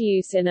first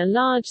use in a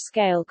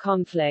large-scale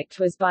conflict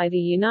was by the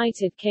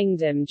United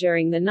Kingdom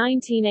during the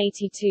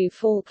 1982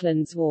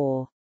 Falklands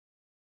War.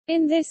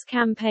 In this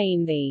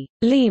campaign the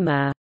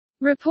Lima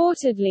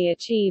reportedly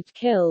achieved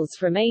kills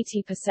from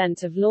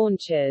 80% of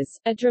launches,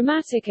 a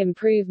dramatic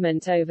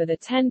improvement over the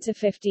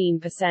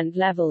 10–15%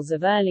 levels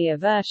of earlier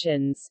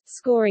versions,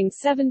 scoring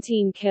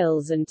 17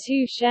 kills and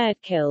 2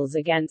 shared kills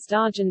against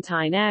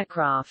Argentine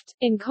aircraft.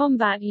 In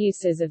combat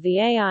uses of the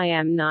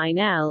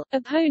AIM-9L,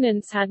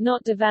 opponents had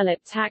not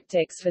developed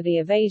tactics for the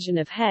evasion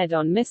of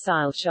head-on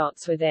missile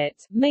shots with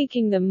it,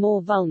 making them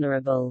more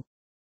vulnerable.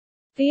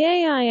 The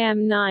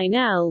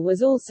AIM-9L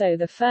was also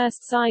the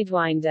first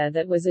Sidewinder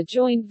that was a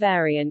joint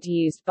variant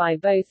used by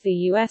both the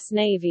U.S.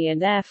 Navy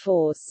and Air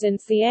Force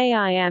since the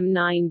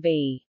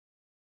AIM-9B.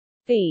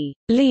 The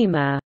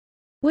Lima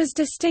was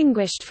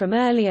distinguished from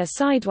earlier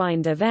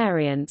Sidewinder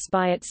variants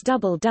by its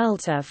double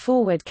delta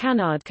forward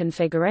canard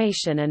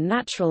configuration and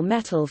natural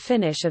metal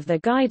finish of the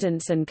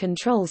guidance and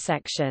control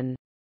section.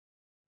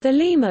 The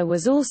Lima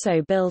was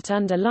also built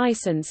under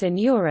license in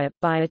Europe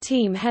by a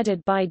team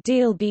headed by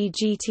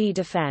DLB-GT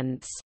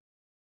Defense.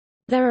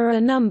 There are a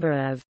number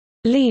of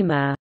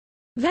Lima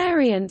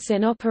variants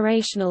in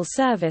operational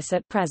service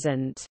at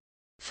present.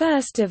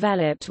 First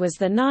developed was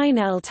the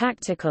 9L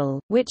Tactical,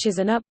 which is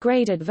an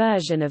upgraded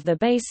version of the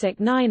basic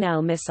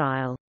 9L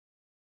missile.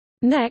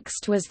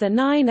 Next was the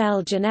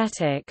 9L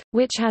Genetic,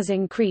 which has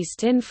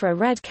increased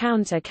infrared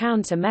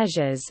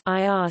countermeasures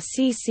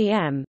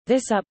 (IRCCM).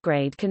 This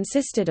upgrade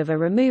consisted of a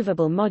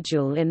removable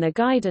module in the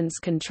Guidance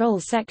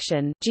Control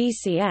Section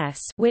 (GCS),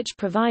 which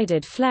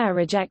provided flare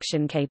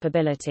rejection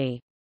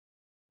capability.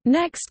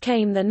 Next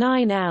came the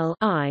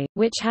 9L-I,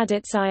 which had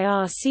its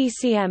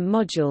IRCCM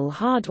module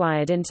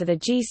hardwired into the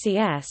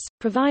GCS,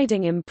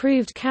 providing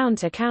improved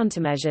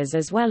countermeasures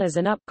as well as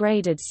an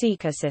upgraded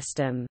seeker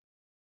system.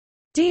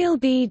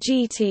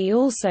 DLB-GT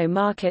also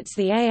markets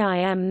the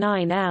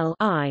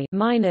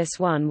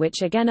AIM-9L-I-1,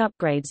 which again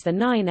upgrades the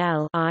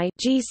 9L-I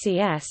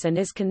GCS and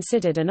is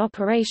considered an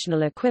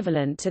operational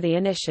equivalent to the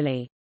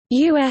initially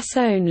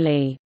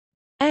US-only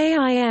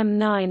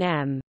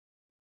AIM-9M.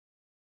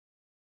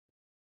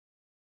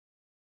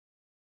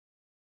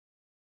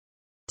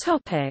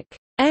 Topic: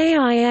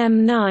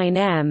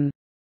 AIM-9M.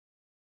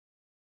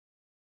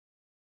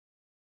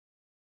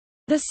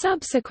 The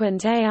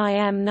subsequent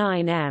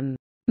AIM-9M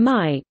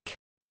Mike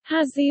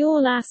has the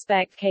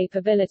all-aspect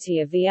capability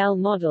of the L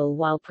model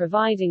while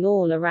providing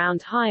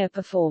all-around higher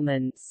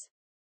performance.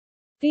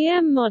 The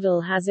M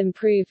model has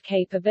improved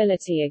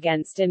capability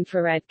against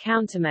infrared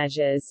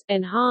countermeasures,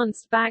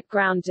 enhanced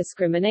background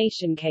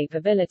discrimination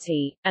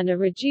capability, and a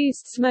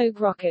reduced smoke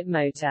rocket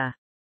motor.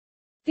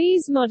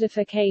 These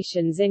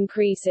modifications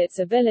increase its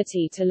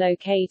ability to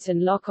locate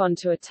and lock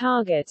onto a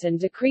target and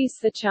decrease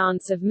the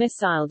chance of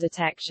missile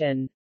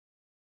detection.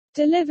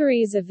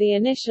 Deliveries of the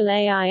initial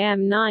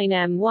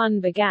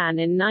AIM-9M1 began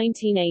in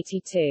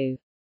 1982.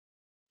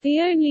 The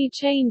only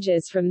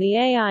changes from the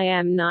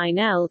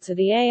AIM-9L to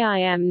the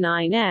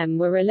AIM-9M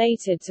were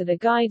related to the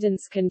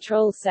Guidance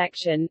Control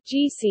Section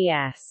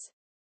 (GCS).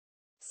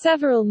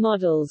 Several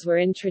models were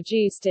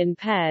introduced in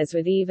pairs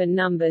with even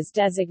numbers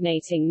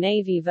designating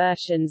Navy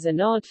versions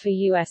and odd for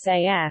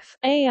USAF,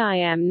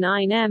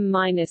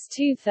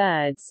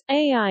 AIM-9M-2/3,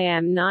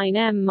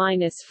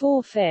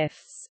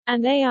 AIM-9M-4/5,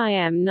 and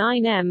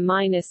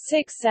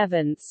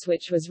AIM-9M-6/7,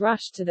 which was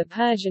rushed to the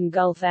Persian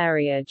Gulf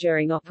area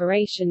during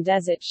Operation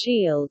Desert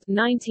Shield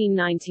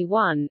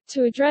 1991,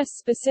 to address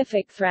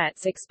specific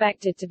threats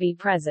expected to be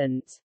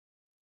present.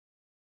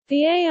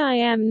 The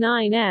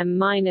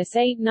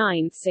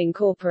AIM-9M-8/9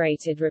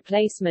 incorporated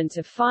replacement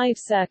of 5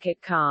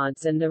 circuit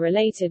cards and the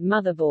related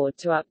motherboard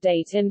to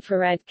update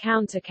infrared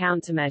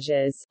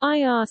countermeasures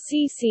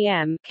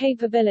 (IRCCM)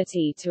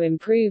 capability to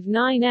improve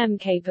 9M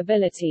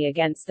capability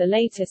against the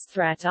latest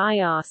threat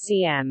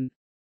IRCM.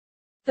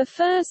 The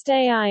first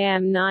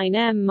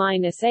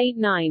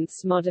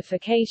AIM-9M-8/9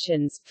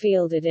 modifications,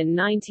 fielded in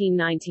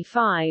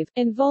 1995,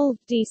 involved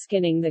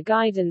deskinning the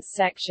guidance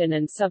section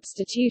and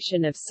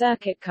substitution of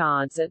circuit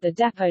cards at the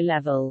depot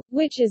level,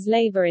 which is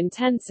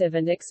labor-intensive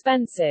and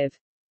expensive,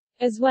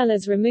 as well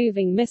as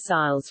removing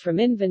missiles from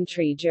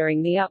inventory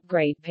during the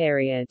upgrade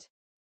period.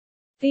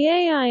 The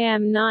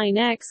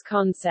AIM-9X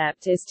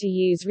concept is to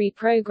use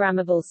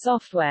reprogrammable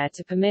software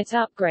to permit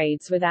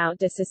upgrades without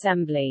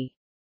disassembly.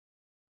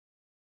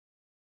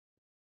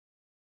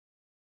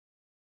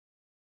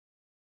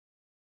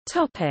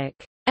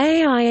 Topic: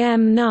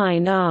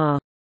 AIM-9R.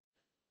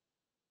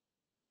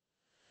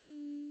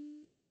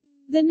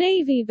 The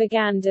Navy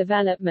began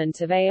development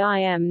of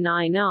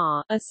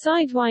AIM-9R, a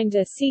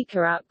Sidewinder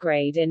seeker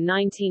upgrade in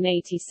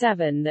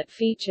 1987 that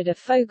featured a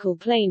focal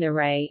plane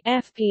array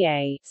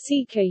 (FPA)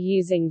 seeker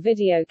using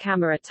video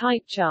camera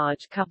type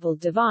charge-coupled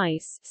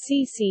device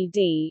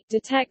 (CCD)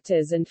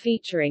 detectors and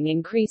featuring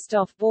increased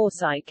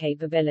off-boresight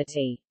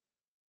capability.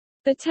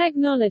 The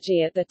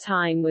technology at the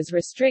time was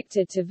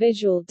restricted to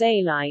visual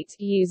daylight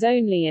use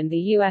only, and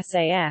the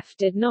USAF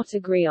did not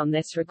agree on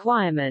this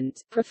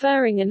requirement,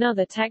 preferring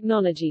another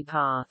technology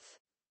path.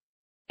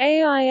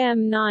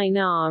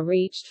 AIM-9R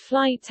reached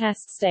flight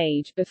test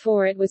stage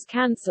before it was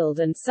cancelled,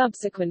 and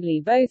subsequently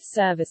both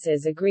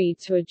services agreed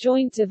to a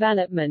joint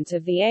development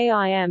of the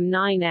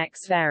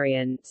AIM-9X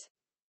variant.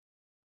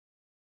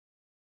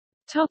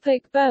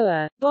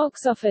 BOA.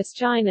 Boxoffice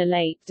China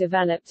Lake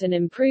developed an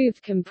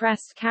improved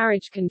compressed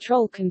carriage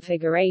control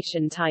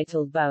configuration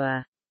titled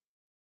BOA.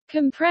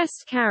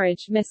 Compressed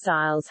carriage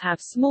missiles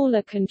have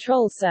smaller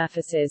control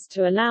surfaces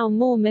to allow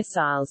more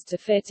missiles to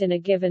fit in a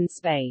given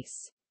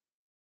space.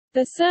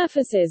 The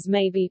surfaces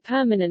may be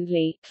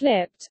permanently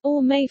clipped,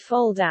 or may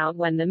fold out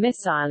when the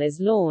missile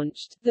is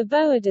launched. The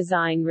BOA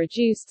design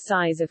reduced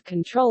size of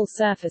control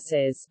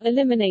surfaces,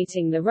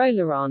 eliminating the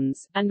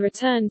rollerons, and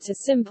returned to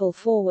simple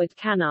forward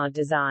canard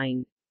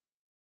design.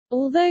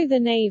 Although the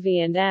Navy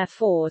and Air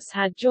Force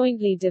had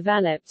jointly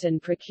developed and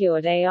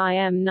procured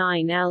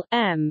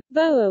AIM-9L/M,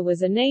 BOA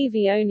was a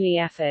Navy-only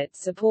effort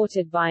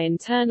supported by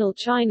internal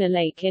China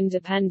Lake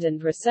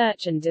Independent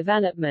Research and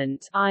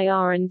Development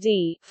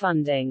 (IR&D)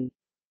 funding.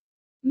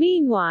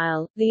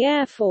 Meanwhile, the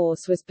Air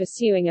Force was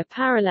pursuing a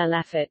parallel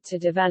effort to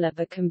develop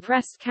a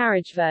compressed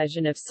carriage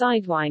version of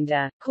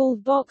Sidewinder,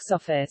 called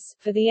Boxoffice,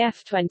 for the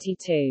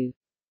F-22.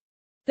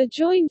 The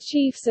Joint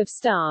Chiefs of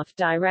Staff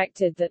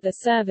directed that the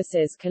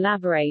services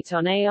collaborate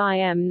on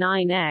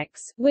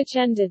AIM-9X, which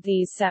ended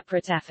these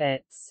separate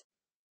efforts.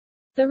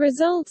 The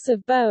results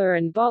of BOA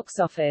and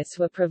Boxoffice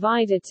were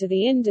provided to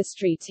the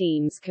industry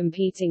teams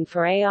competing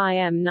for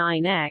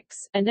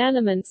AIM-9X, and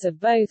elements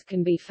of both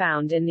can be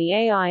found in the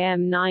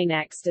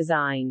AIM-9X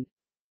design.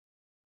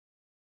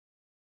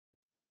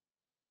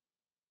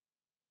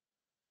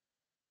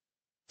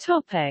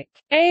 Topic: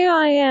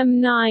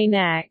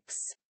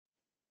 AIM-9X.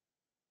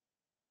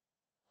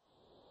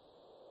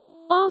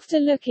 After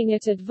looking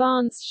at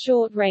advanced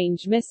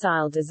short-range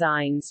missile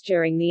designs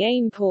during the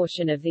AIM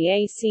portion of the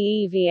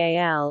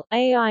AIM-VAL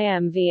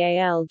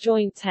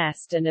joint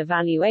test and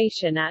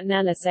evaluation at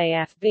Nellis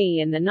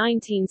AFB in the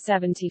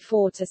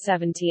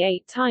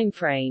 1974–78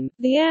 timeframe,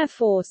 the Air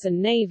Force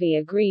and Navy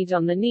agreed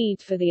on the need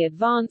for the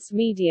Advanced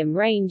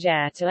Medium-Range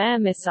Air-to-Air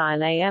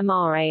Missile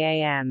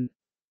AMRAAM.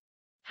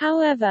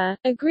 However,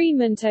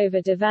 agreement over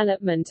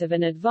development of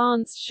an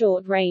advanced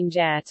short-range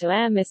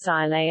air-to-air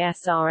missile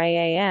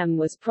ASRAAM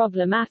was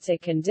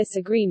problematic, and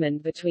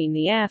disagreement between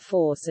the Air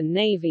Force and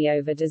Navy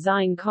over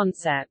design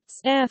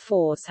concepts. Air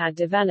Force had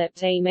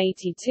developed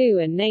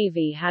AIM-82 and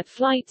Navy had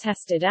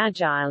flight-tested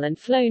Agile and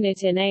flown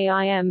it in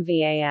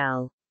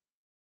AIM-VAL.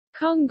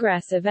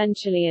 Congress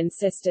eventually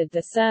insisted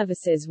the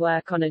services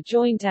work on a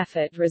joint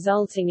effort,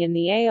 resulting in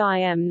the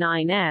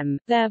AIM-9M,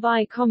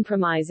 thereby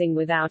compromising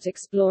without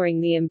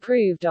exploring the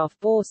improved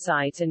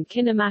off-boresight and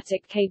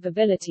kinematic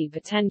capability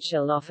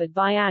potential offered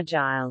by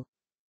Agile.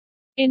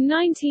 In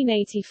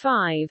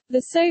 1985,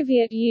 the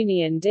Soviet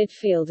Union did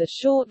field a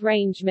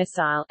short-range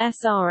missile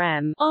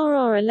SRM,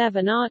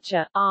 RR-11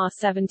 Archer,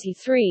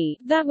 R-73,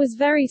 that was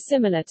very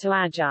similar to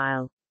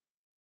Agile.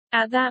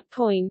 At that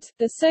point,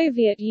 the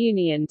Soviet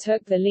Union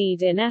took the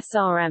lead in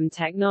SRM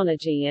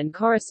technology and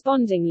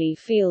correspondingly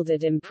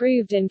fielded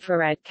improved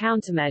infrared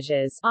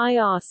countermeasures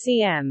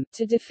 (IRCM)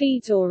 to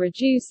defeat or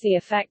reduce the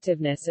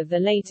effectiveness of the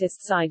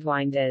latest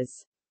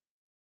Sidewinders.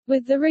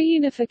 With the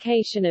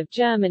reunification of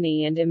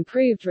Germany and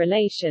improved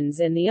relations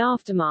in the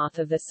aftermath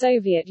of the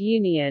Soviet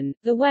Union,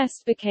 the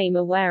West became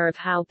aware of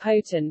how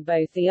potent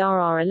both the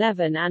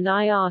RR-11 and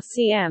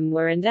IRCM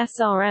were, and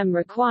SRM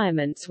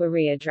requirements were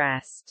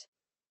readdressed.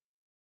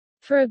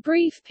 For a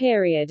brief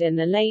period in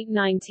the late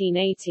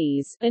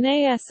 1980s, an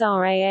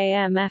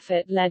ASRAAM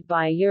effort led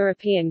by a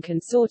European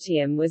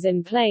consortium was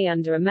in play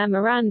under a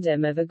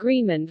Memorandum of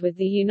Agreement with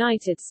the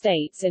United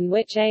States in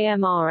which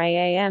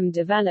AMRAAM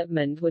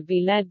development would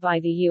be led by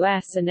the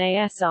US and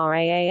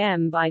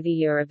ASRAAM by the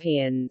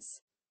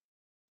Europeans.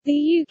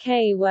 The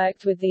UK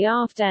worked with the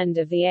aft end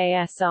of the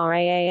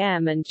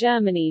ASRAAM and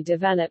Germany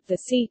developed the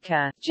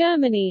Seeker.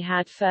 Germany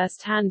had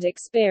first-hand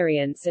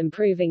experience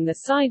improving the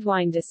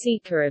Sidewinder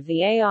Seeker of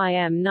the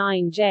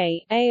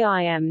AIM-9J,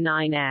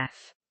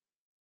 AIM-9F.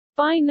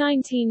 By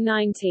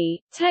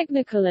 1990,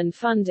 technical and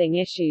funding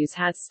issues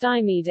had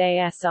stymied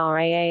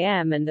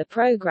ASRAAM and the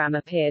program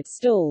appeared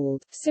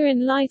stalled, so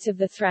in light of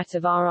the threat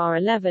of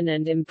RR-11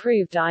 and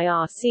improved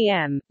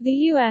IRCM, the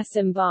US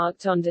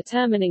embarked on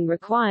determining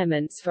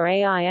requirements for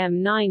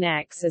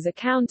AIM-9X as a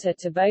counter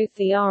to both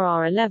the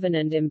RR-11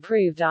 and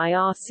improved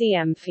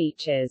IRCM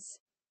features.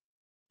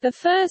 The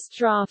first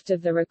draft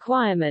of the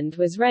requirement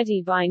was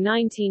ready by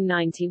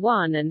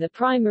 1991 and the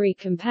primary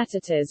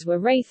competitors were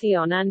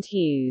Raytheon and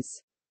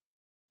Hughes.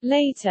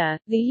 Later,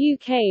 the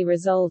UK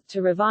resolved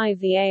to revive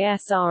the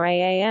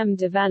ASRAAM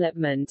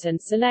development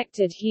and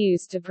selected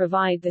Hughes to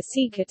provide the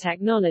Seeker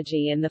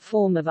technology in the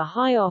form of a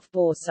high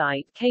off-bore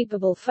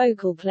sight-capable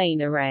focal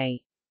plane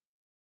array.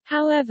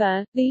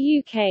 However,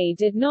 the UK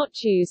did not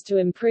choose to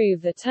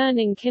improve the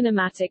turning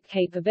kinematic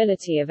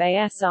capability of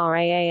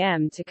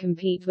ASRAAM to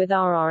compete with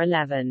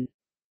RR-11.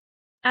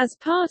 As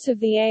part of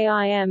the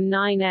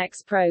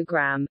AIM-9X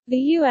program, the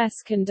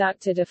U.S.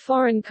 conducted a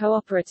foreign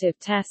cooperative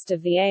test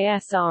of the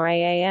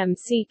ASRAAM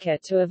Seeker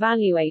to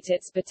evaluate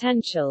its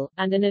potential,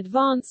 and an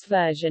advanced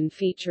version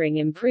featuring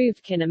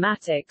improved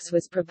kinematics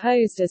was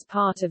proposed as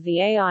part of the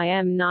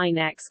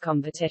AIM-9X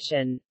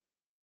competition.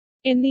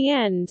 In the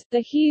end, the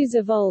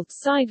Hughes-evolved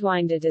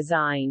Sidewinder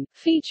design,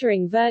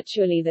 featuring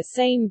virtually the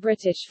same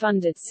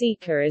British-funded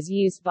Seeker as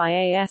used by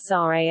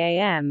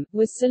ASRAAM,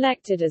 was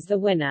selected as the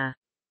winner.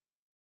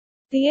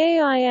 The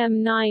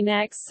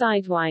AIM-9X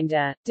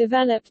Sidewinder,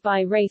 developed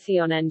by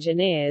Raytheon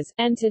engineers,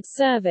 entered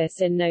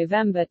service in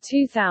November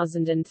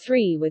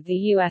 2003 with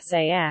the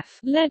USAF.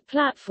 Lead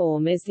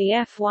platform is the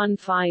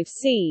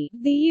F-15C,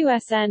 the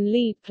USN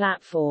lead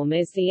platform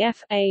is the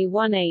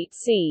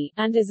F-A-18C,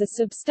 and is a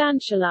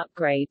substantial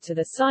upgrade to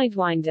the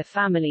Sidewinder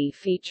family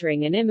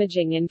featuring an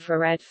imaging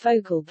infrared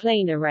focal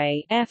plane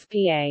array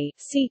 (FPA)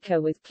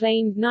 Seeker with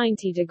planed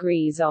 90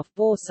 degrees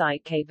off-bore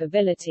sight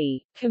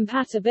capability,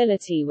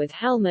 compatibility with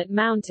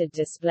helmet-mounted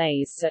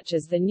displays such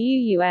as the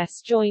new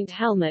US Joint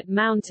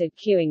Helmet-Mounted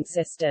Cueing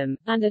System,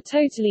 and a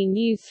totally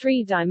new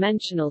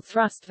three-dimensional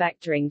thrust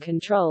vectoring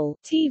control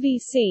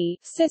 (TVC)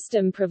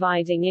 system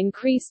providing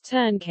increased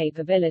turn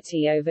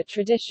capability over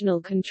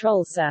traditional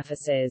control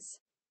surfaces.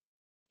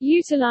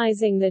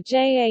 Utilizing the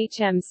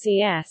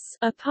JHMCS,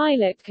 a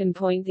pilot can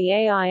point the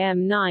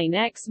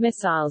AIM-9X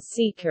missile's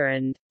Seeker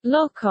and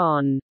lock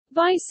on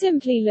by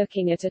simply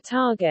looking at a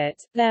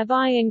target,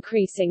 thereby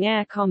increasing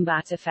air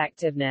combat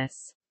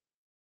effectiveness.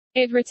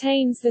 It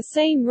retains the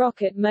same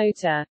rocket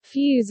motor,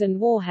 fuse and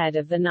warhead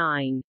of the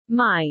 9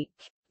 Mk,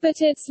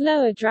 but its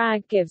lower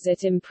drag gives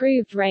it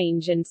improved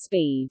range and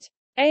speed.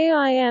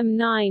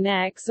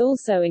 AIM-9X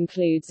also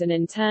includes an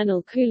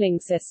internal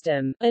cooling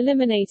system,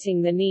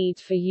 eliminating the need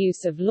for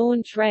use of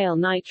launch rail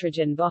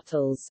nitrogen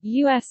bottles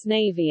US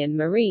Navy and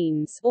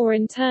Marines, or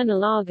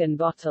internal argon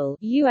bottle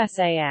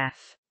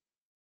USAF.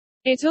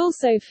 It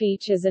also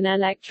features an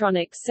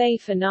electronic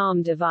safe and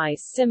arm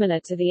device similar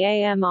to the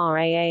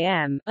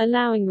AMRAAM,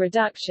 allowing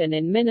reduction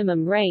in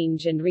minimum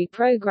range and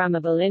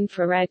reprogrammable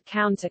infrared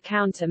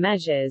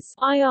counter-measures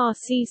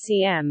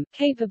 (IRCCM)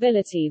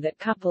 capability that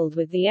coupled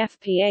with the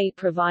FPA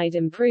provide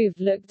improved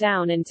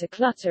look-down into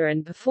clutter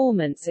and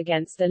performance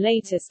against the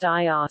latest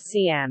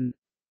IRCM.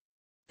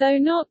 Though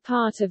not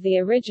part of the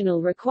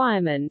original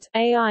requirement,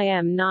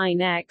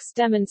 AIM-9X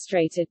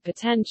demonstrated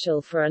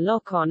potential for a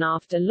lock-on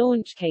after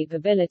launch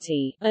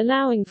capability,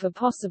 allowing for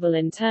possible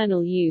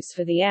internal use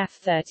for the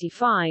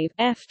F-35,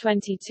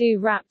 F-22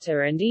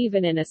 Raptor and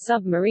even in a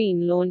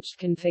submarine-launched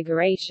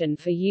configuration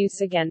for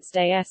use against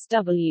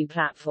ASW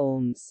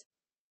platforms.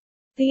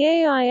 The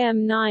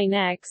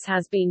AIM-9X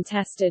has been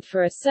tested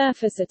for a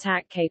surface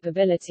attack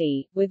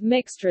capability, with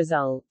mixed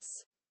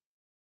results.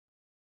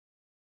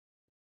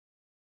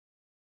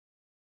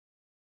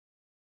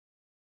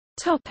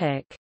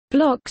 Topic: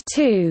 Block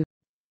 2.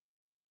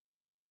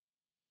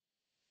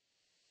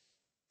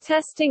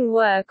 Testing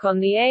work on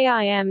the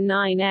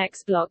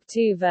AIM-9X Block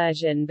 2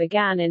 version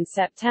began in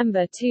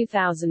September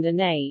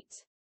 2008.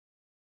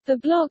 The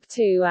Block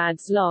 2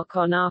 adds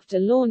lock-on after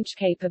launch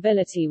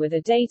capability with a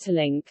data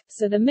link,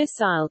 so the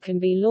missile can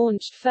be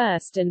launched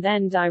first and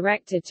then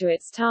directed to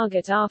its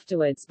target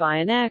afterwards by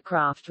an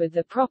aircraft with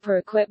the proper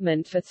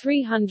equipment for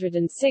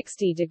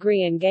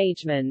 360-degree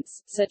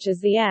engagements, such as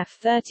the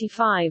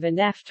F-35 and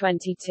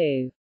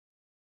F-22.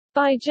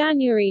 By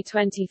January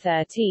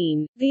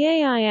 2013, the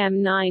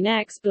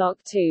AIM-9X Block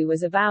 2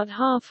 was about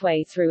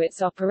halfway through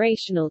its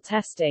operational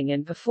testing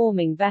and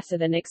performing better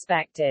than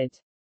expected.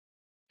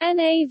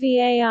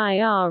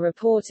 NAVAIR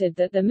reported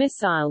that the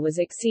missile was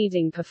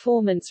exceeding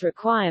performance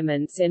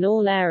requirements in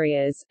all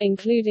areas,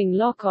 including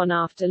lock-on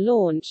after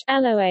launch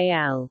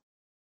 (LOAL).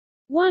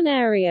 One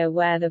area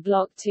where the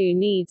Block II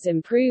needs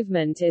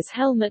improvement is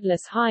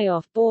helmetless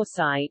high-off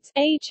boresight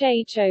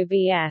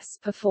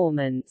 (HHOBS)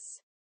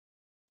 performance.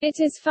 It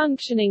is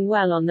functioning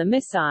well on the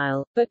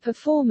missile, but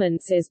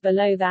performance is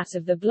below that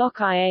of the Block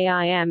IA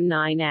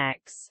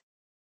AIM-9X.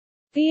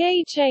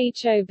 The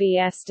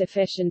HHOBS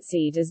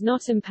deficiency does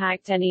not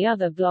impact any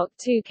other Block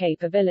II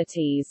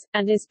capabilities,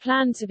 and is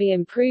planned to be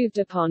improved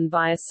upon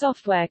by a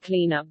software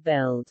cleanup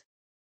build.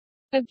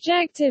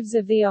 Objectives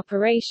of the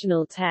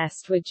operational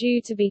test were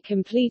due to be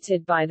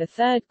completed by the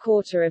third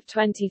quarter of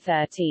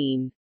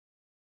 2013.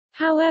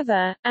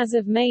 However, as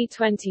of May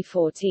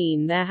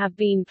 2014 there have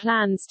been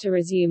plans to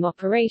resume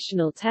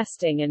operational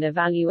testing and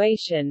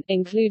evaluation,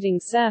 including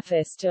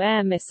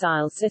surface-to-air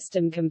missile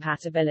system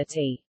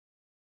compatibility.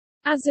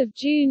 As of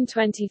June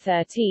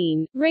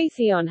 2013,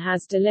 Raytheon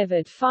has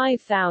delivered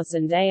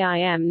 5,000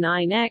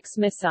 AIM-9X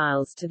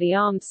missiles to the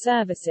armed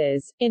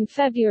services. In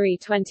February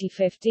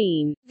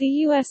 2015, the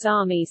U.S.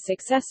 Army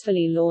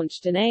successfully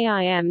launched an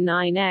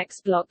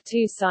AIM-9X Block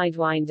II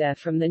Sidewinder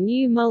from the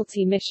new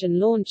Multi-Mission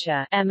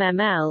Launcher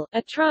 (MML),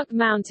 a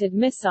truck-mounted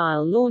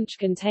missile launch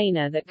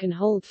container that can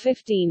hold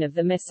 15 of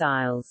the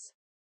missiles.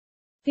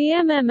 The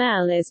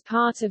MML is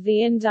part of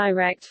the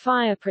Indirect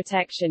Fire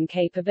Protection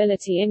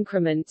Capability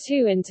Increment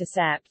 2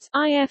 Intercept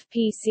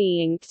 (IFPC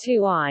Inc.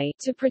 2I)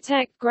 to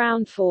protect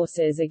ground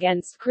forces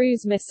against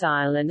cruise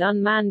missile and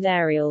unmanned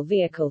aerial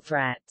vehicle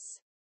threats.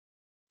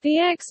 The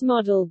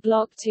X-model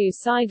Block II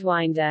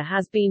Sidewinder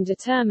has been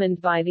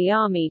determined by the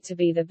Army to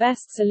be the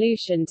best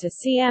solution to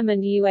CM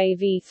and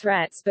UAV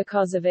threats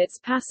because of its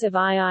passive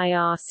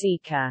IIR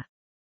seeker.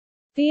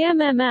 The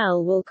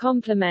MML will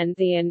complement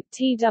the AN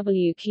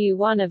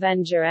TWQ-1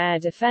 Avenger air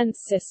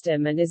defense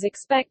system and is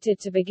expected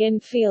to begin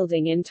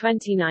fielding in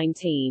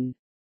 2019.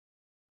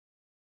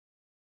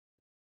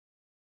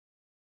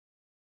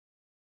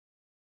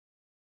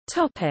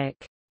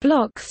 Topic: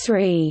 Block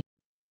III.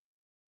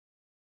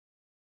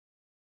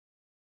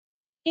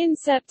 In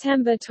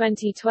September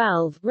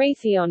 2012,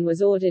 Raytheon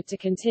was ordered to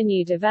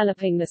continue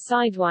developing the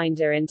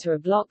Sidewinder into a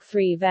Block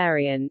III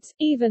variant,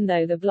 even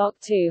though the Block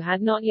II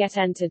had not yet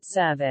entered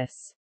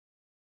service.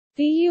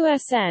 The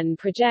USN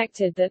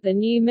projected that the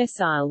new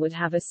missile would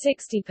have a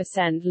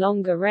 60%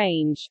 longer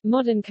range,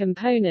 modern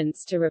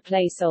components to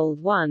replace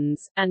old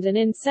ones, and an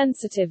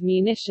insensitive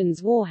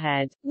munitions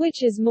warhead,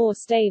 which is more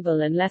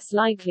stable and less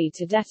likely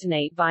to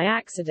detonate by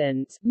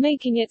accident,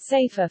 making it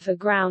safer for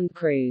ground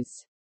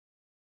crews.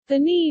 The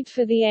need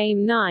for the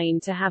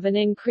AIM-9 to have an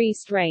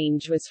increased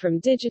range was from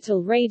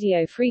digital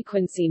radio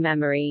frequency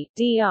memory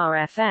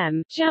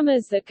 (DRFM)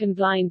 jammers that can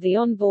blind the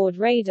onboard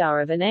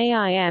radar of an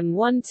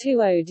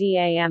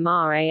AIM-122A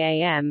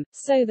MRAAM,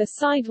 so the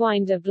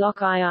Sidewinder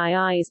Block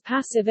III's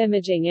passive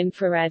imaging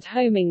infrared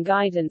homing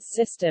guidance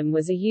system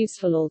was a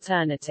useful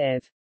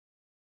alternative.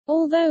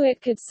 Although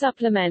it could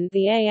supplement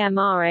the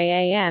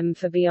AMRAAM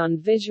for beyond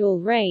visual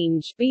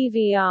range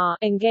 (BVR)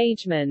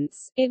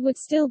 engagements, it would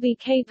still be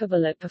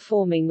capable at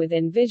performing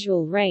within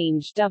visual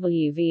range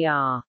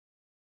 (WVR).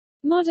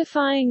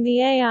 Modifying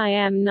the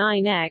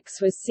AIM-9X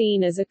was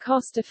seen as a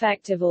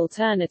cost-effective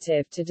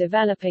alternative to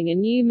developing a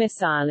new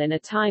missile in a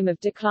time of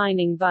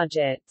declining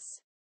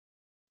budgets.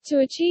 To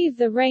achieve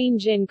the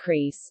range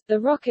increase, the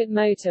rocket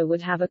motor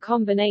would have a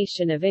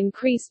combination of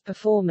increased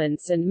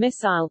performance and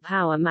missile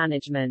power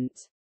management.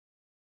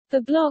 The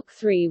Block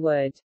III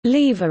would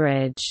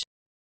leverage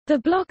the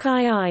Block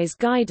II's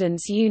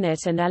guidance unit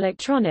and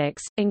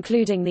electronics,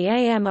 including the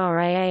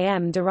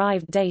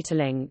AMRAAM-derived data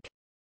link.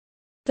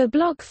 The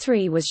Block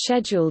III was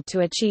scheduled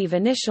to achieve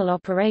initial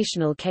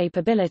operational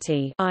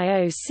capability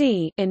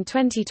 (IOC) in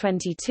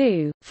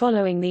 2022,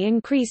 following the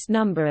increased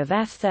number of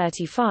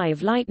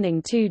F-35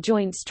 Lightning II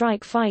Joint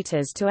Strike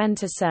Fighters to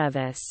enter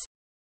service.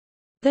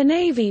 The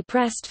Navy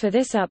pressed for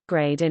this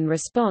upgrade in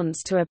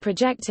response to a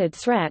projected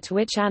threat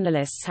which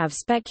analysts have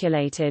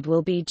speculated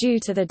will be due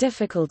to the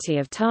difficulty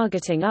of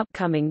targeting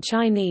upcoming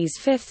Chinese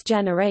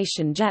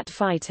fifth-generation jet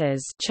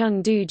fighters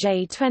Chengdu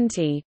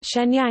J-20,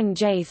 Shenyang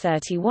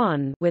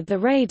J-31 with the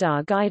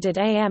radar-guided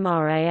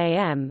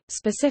AMRAAM,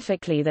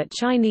 specifically that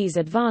Chinese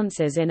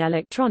advances in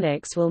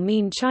electronics will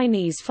mean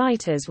Chinese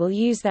fighters will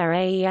use their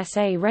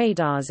AESA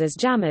radars as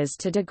jammers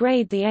to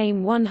degrade the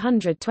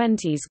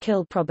AIM-120's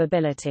kill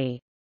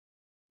probability.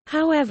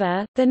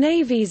 However, the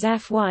Navy's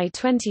FY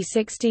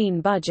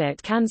 2016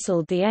 budget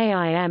cancelled the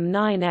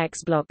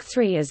AIM-9X Block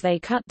III as they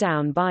cut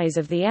down buys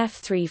of the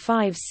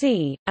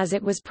F-35C, as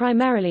it was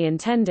primarily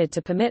intended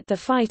to permit the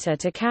fighter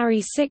to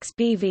carry 6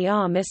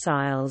 BVR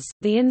missiles.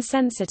 The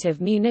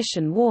insensitive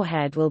munition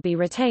warhead will be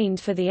retained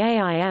for the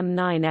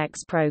AIM-9X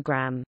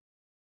program.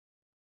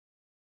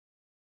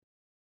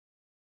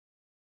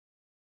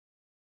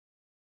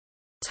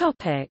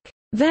 Topic: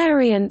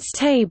 Variants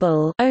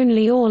table,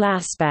 only all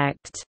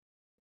aspect.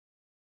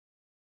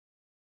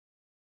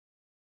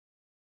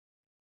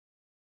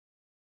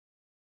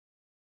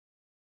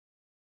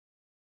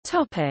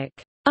 Topic: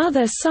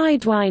 Other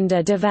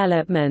Sidewinder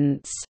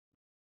developments.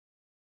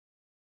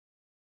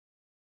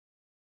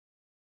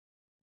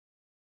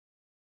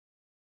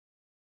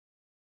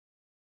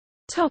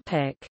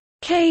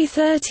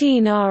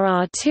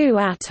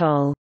 K-13RR2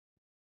 Atoll.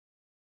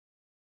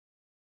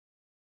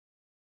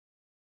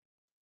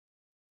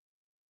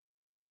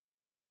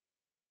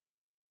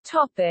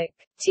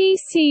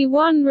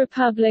 TC-1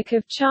 Republic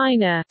of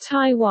China,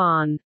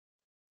 Taiwan.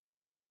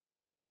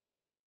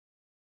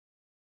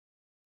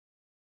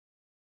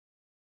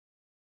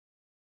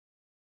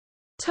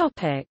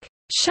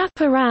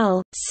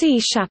 Chaparral, see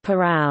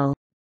Chaparral.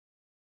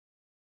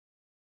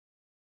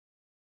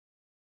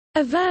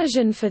 A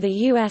version for the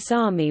U.S.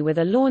 Army with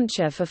a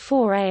launcher for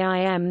 4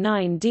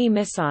 AIM-9D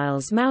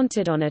missiles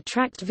mounted on a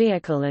tracked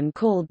vehicle and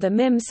called the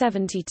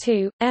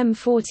MIM-72,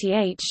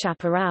 M48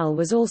 Chaparral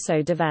was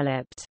also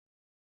developed.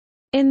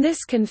 In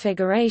this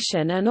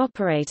configuration, an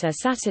operator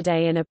sat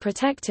in a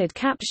protected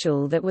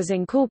capsule that was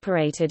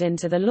incorporated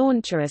into the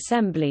launcher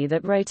assembly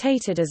that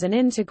rotated as an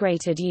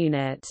integrated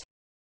unit.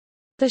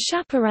 The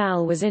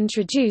Chaparral was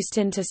introduced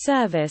into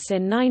service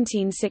in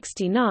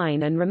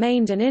 1969 and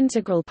remained an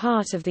integral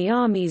part of the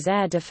Army's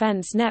air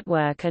defense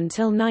network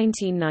until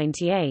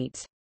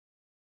 1998.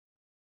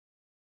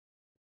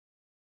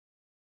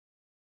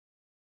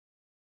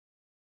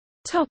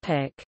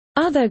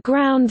 Other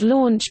ground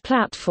launch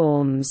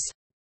platforms.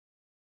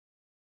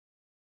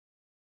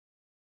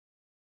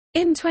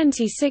 In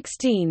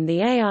 2016,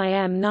 the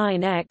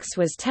AIM-9X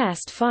was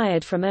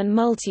test-fired from an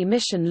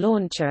multi-mission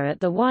launcher at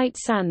the White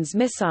Sands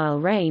Missile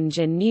Range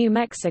in New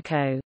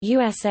Mexico,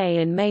 USA.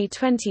 In May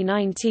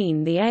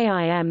 2019, the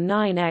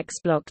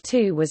AIM-9X Block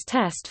II was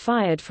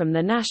test-fired from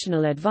the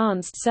National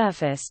Advanced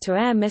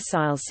Surface-to-Air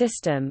Missile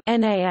System at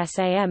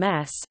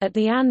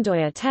the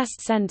Andøya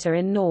Test Center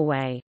in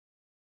Norway.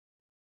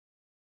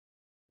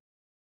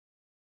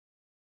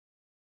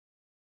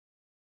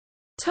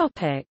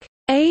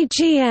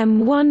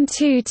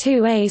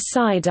 AGM-122A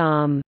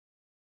Sidearm.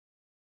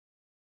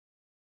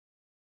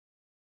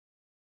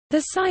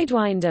 The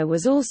Sidewinder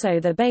was also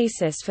the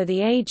basis for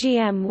the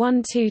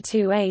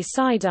AGM-122A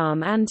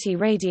Sidearm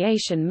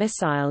anti-radiation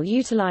missile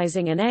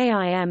utilizing an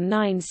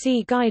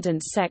AIM-9C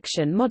guidance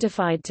section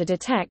modified to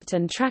detect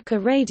and track a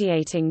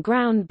radiating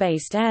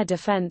ground-based air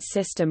defense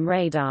system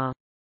radar.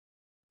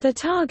 The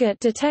target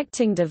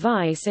detecting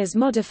device is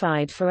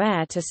modified for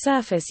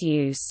air-to-surface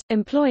use,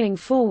 employing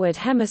forward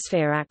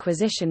hemisphere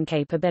acquisition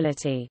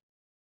capability.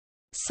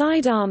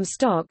 Sidearm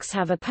stocks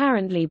have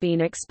apparently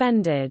been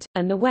expended,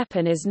 and the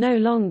weapon is no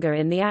longer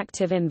in the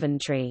active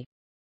inventory.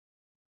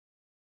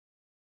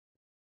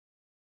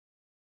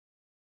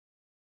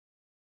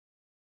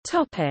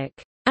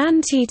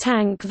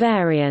 Anti-tank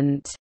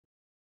variant.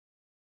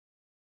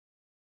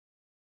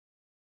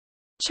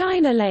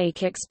 China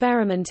Lake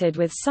experimented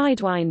with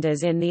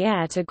sidewinders in the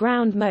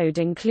air-to-ground mode,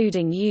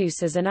 including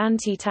use as an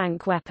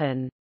anti-tank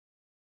weapon.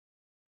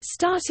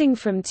 Starting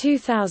from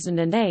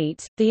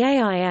 2008, the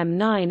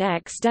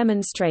AIM-9X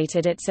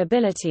demonstrated its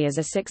ability as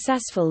a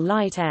successful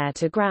light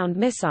air-to-ground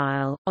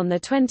missile. On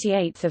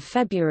 28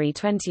 February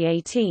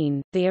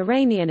 2018, the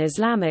Iranian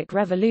Islamic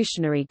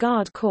Revolutionary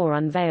Guard Corps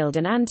unveiled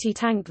an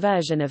anti-tank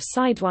version of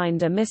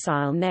Sidewinder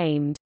missile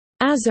named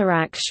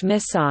Azaraksh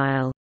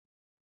missile.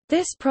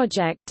 This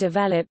project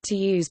developed to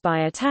use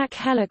by attack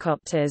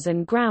helicopters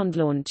and ground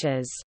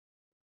launchers.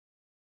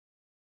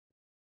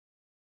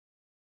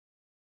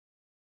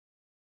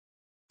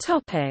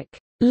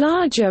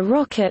 Larger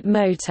rocket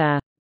motor.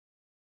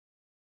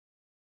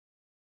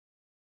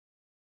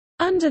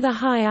 Under the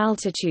High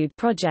Altitude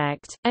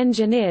Project,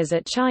 engineers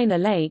at China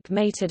Lake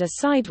mated a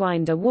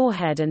Sidewinder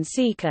warhead and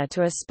seeker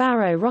to a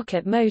Sparrow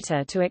rocket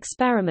motor to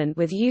experiment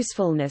with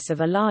usefulness of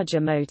a larger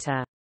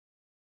motor.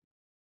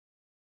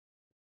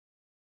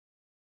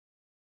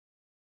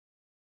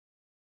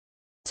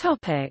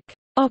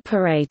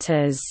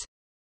 Operators.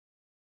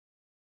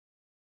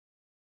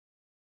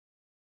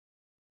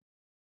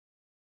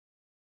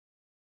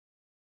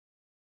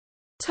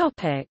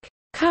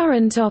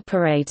 Current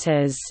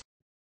operators.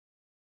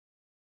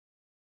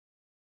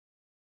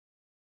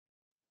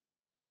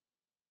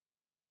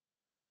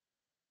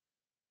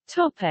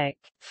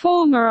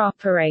 Former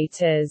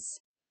operators.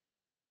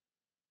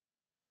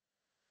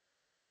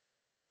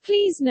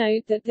 Please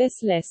note that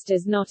this list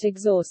is not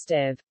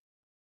exhaustive.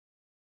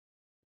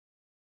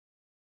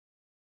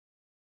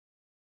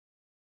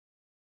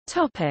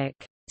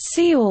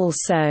 See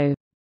also: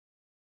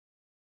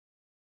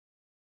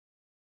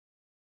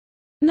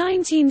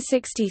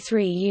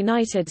 1963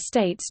 United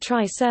States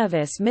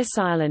Tri-Service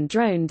Missile and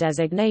Drone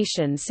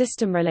Designation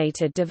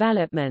System-related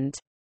development,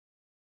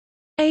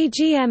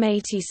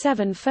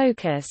 AGM-87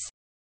 Focus,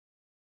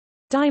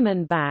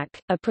 Diamondback,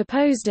 a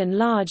proposed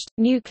enlarged,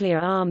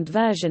 nuclear-armed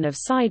version of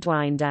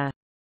Sidewinder,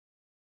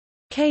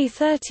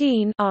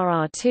 K-13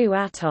 RR2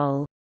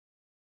 Atoll,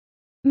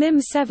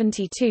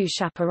 MIM-72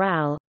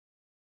 Chaparral,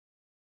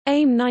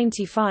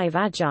 AIM-95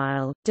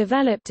 Agile,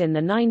 developed in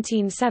the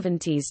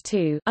 1970s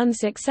to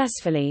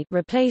unsuccessfully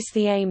replace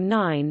the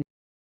AIM-9.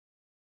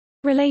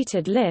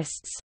 Related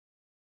lists.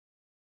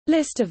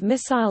 List of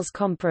missiles.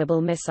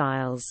 Comparable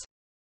missiles.